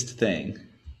Deepest Thing.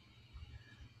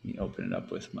 Let me open it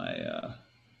up with my,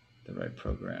 the right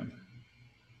program.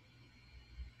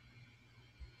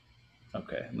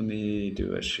 Okay, let me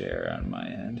do a share on my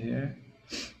end here.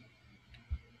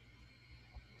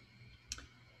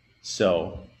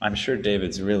 So I'm sure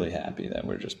David's really happy that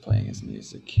we're just playing his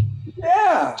music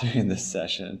during this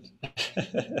session.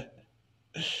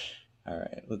 All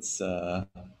right, let's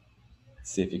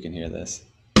see if you can hear this.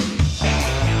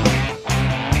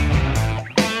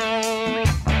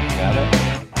 Got it?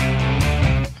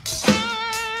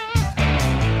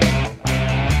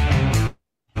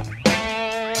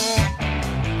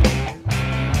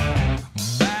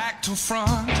 Back to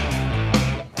front,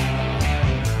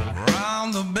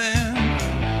 round the bend.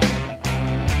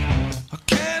 I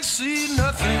can't see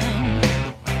nothing.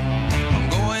 I'm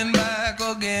going back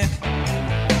again.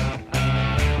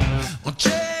 I'm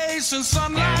chasing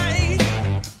sunlight,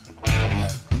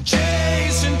 I'm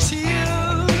chasing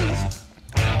tears,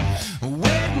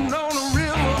 waiting on a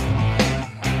river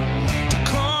to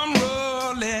come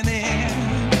rolling in.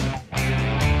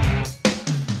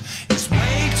 It's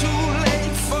way too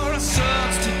late for a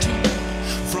substitute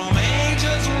from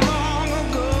ages long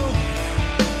ago.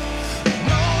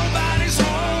 Nobody's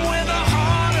home with a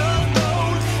heart of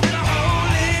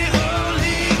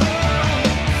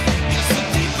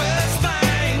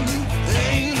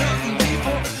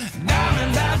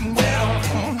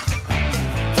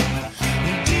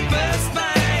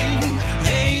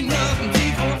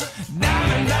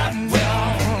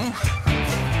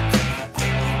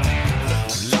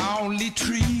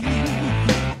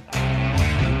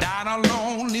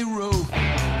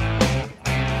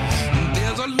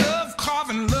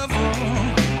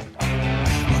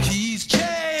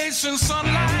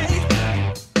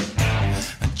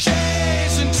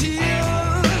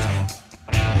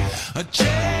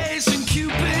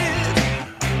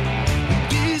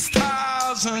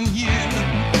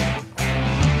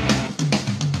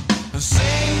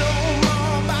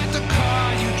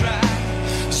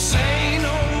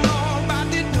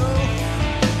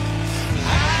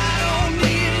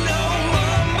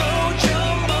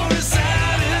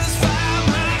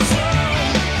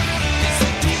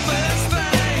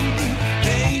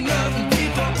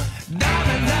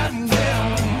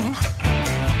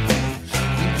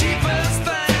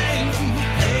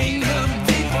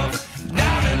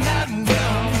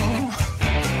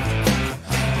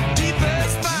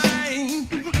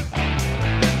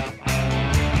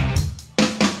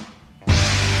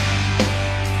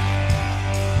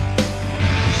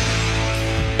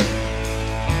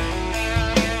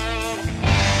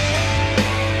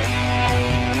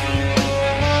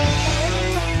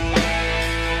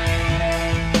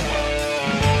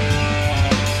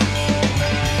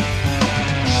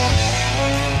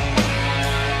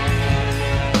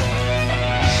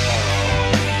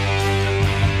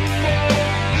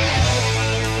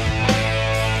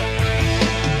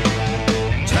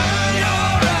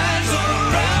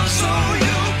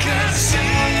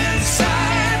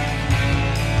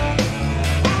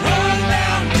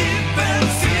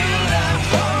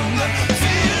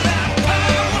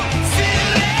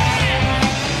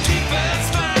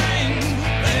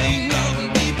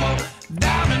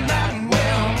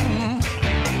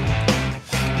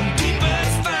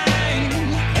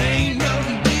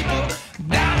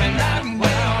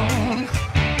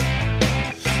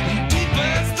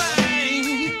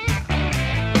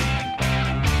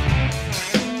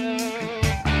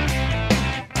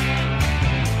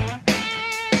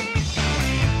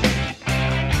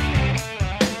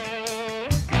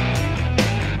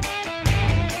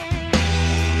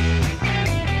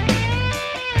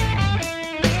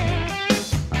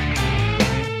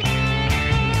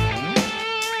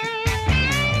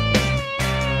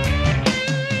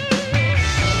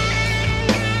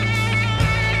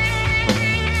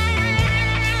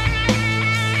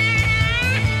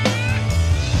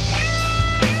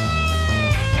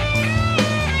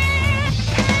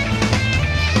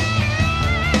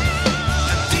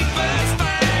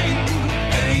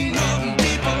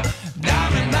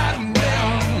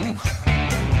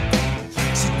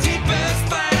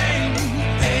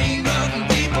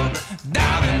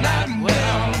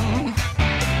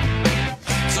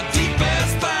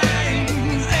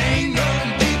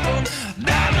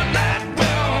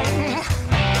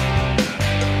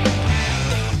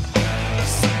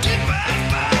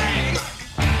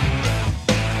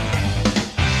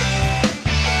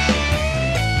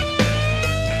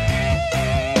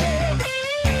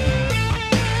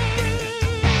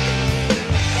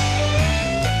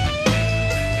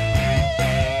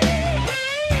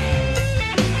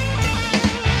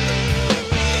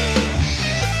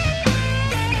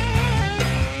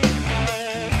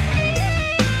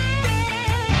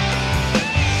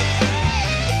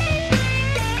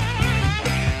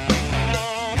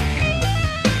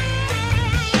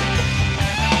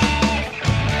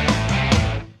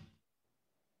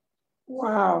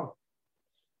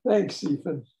Thanks,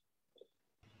 Eathan.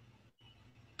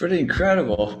 Pretty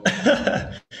incredible.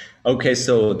 Okay,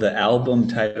 so the album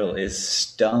title is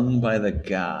Stung by the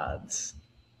Gods.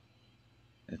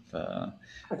 If I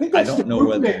think that's I the don't know group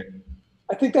whether. name.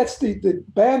 I think that's the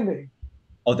band name.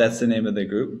 Oh, that's the name of the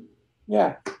group?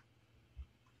 Yeah.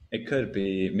 It could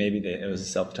be. Maybe it was a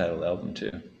self-titled album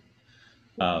too.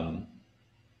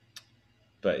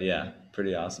 But yeah,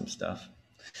 pretty awesome stuff.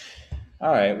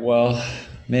 All right, well,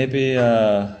 maybe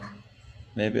I'll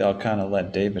kind of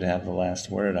let David have the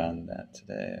last word on that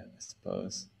today, I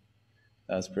suppose.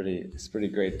 It's pretty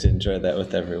great to enjoy that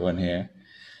with everyone here.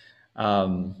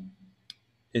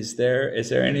 Is there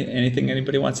anything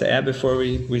anybody wants to add before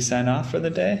we sign off for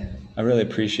the day? I really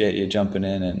appreciate you jumping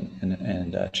in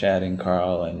and chatting,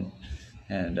 Carl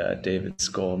and David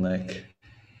Skolnik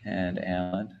and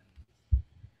Alan.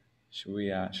 Should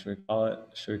we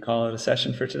call it a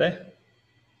session for today?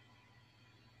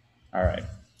 All right,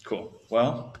 cool.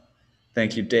 Well,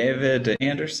 thank you, David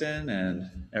Anderson,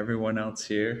 and everyone else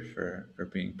here for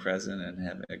being present and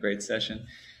having a great session.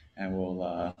 And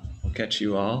we'll catch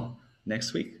you all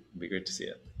next week. It'll be great to see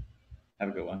you.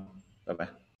 Have a good one. Bye-bye.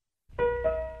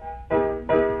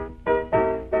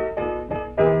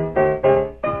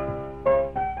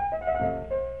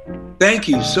 Thank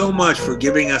you so much for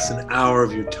giving us an hour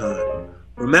of your time.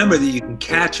 Remember that you can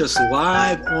catch us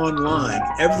live online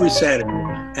every Saturday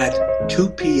at 2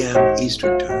 p.m.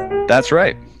 Eastern Time. That's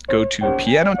right. Go to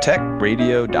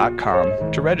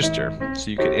pianotechradio.com to register so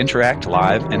you can interact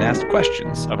live and ask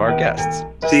questions of our guests.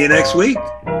 See you next week.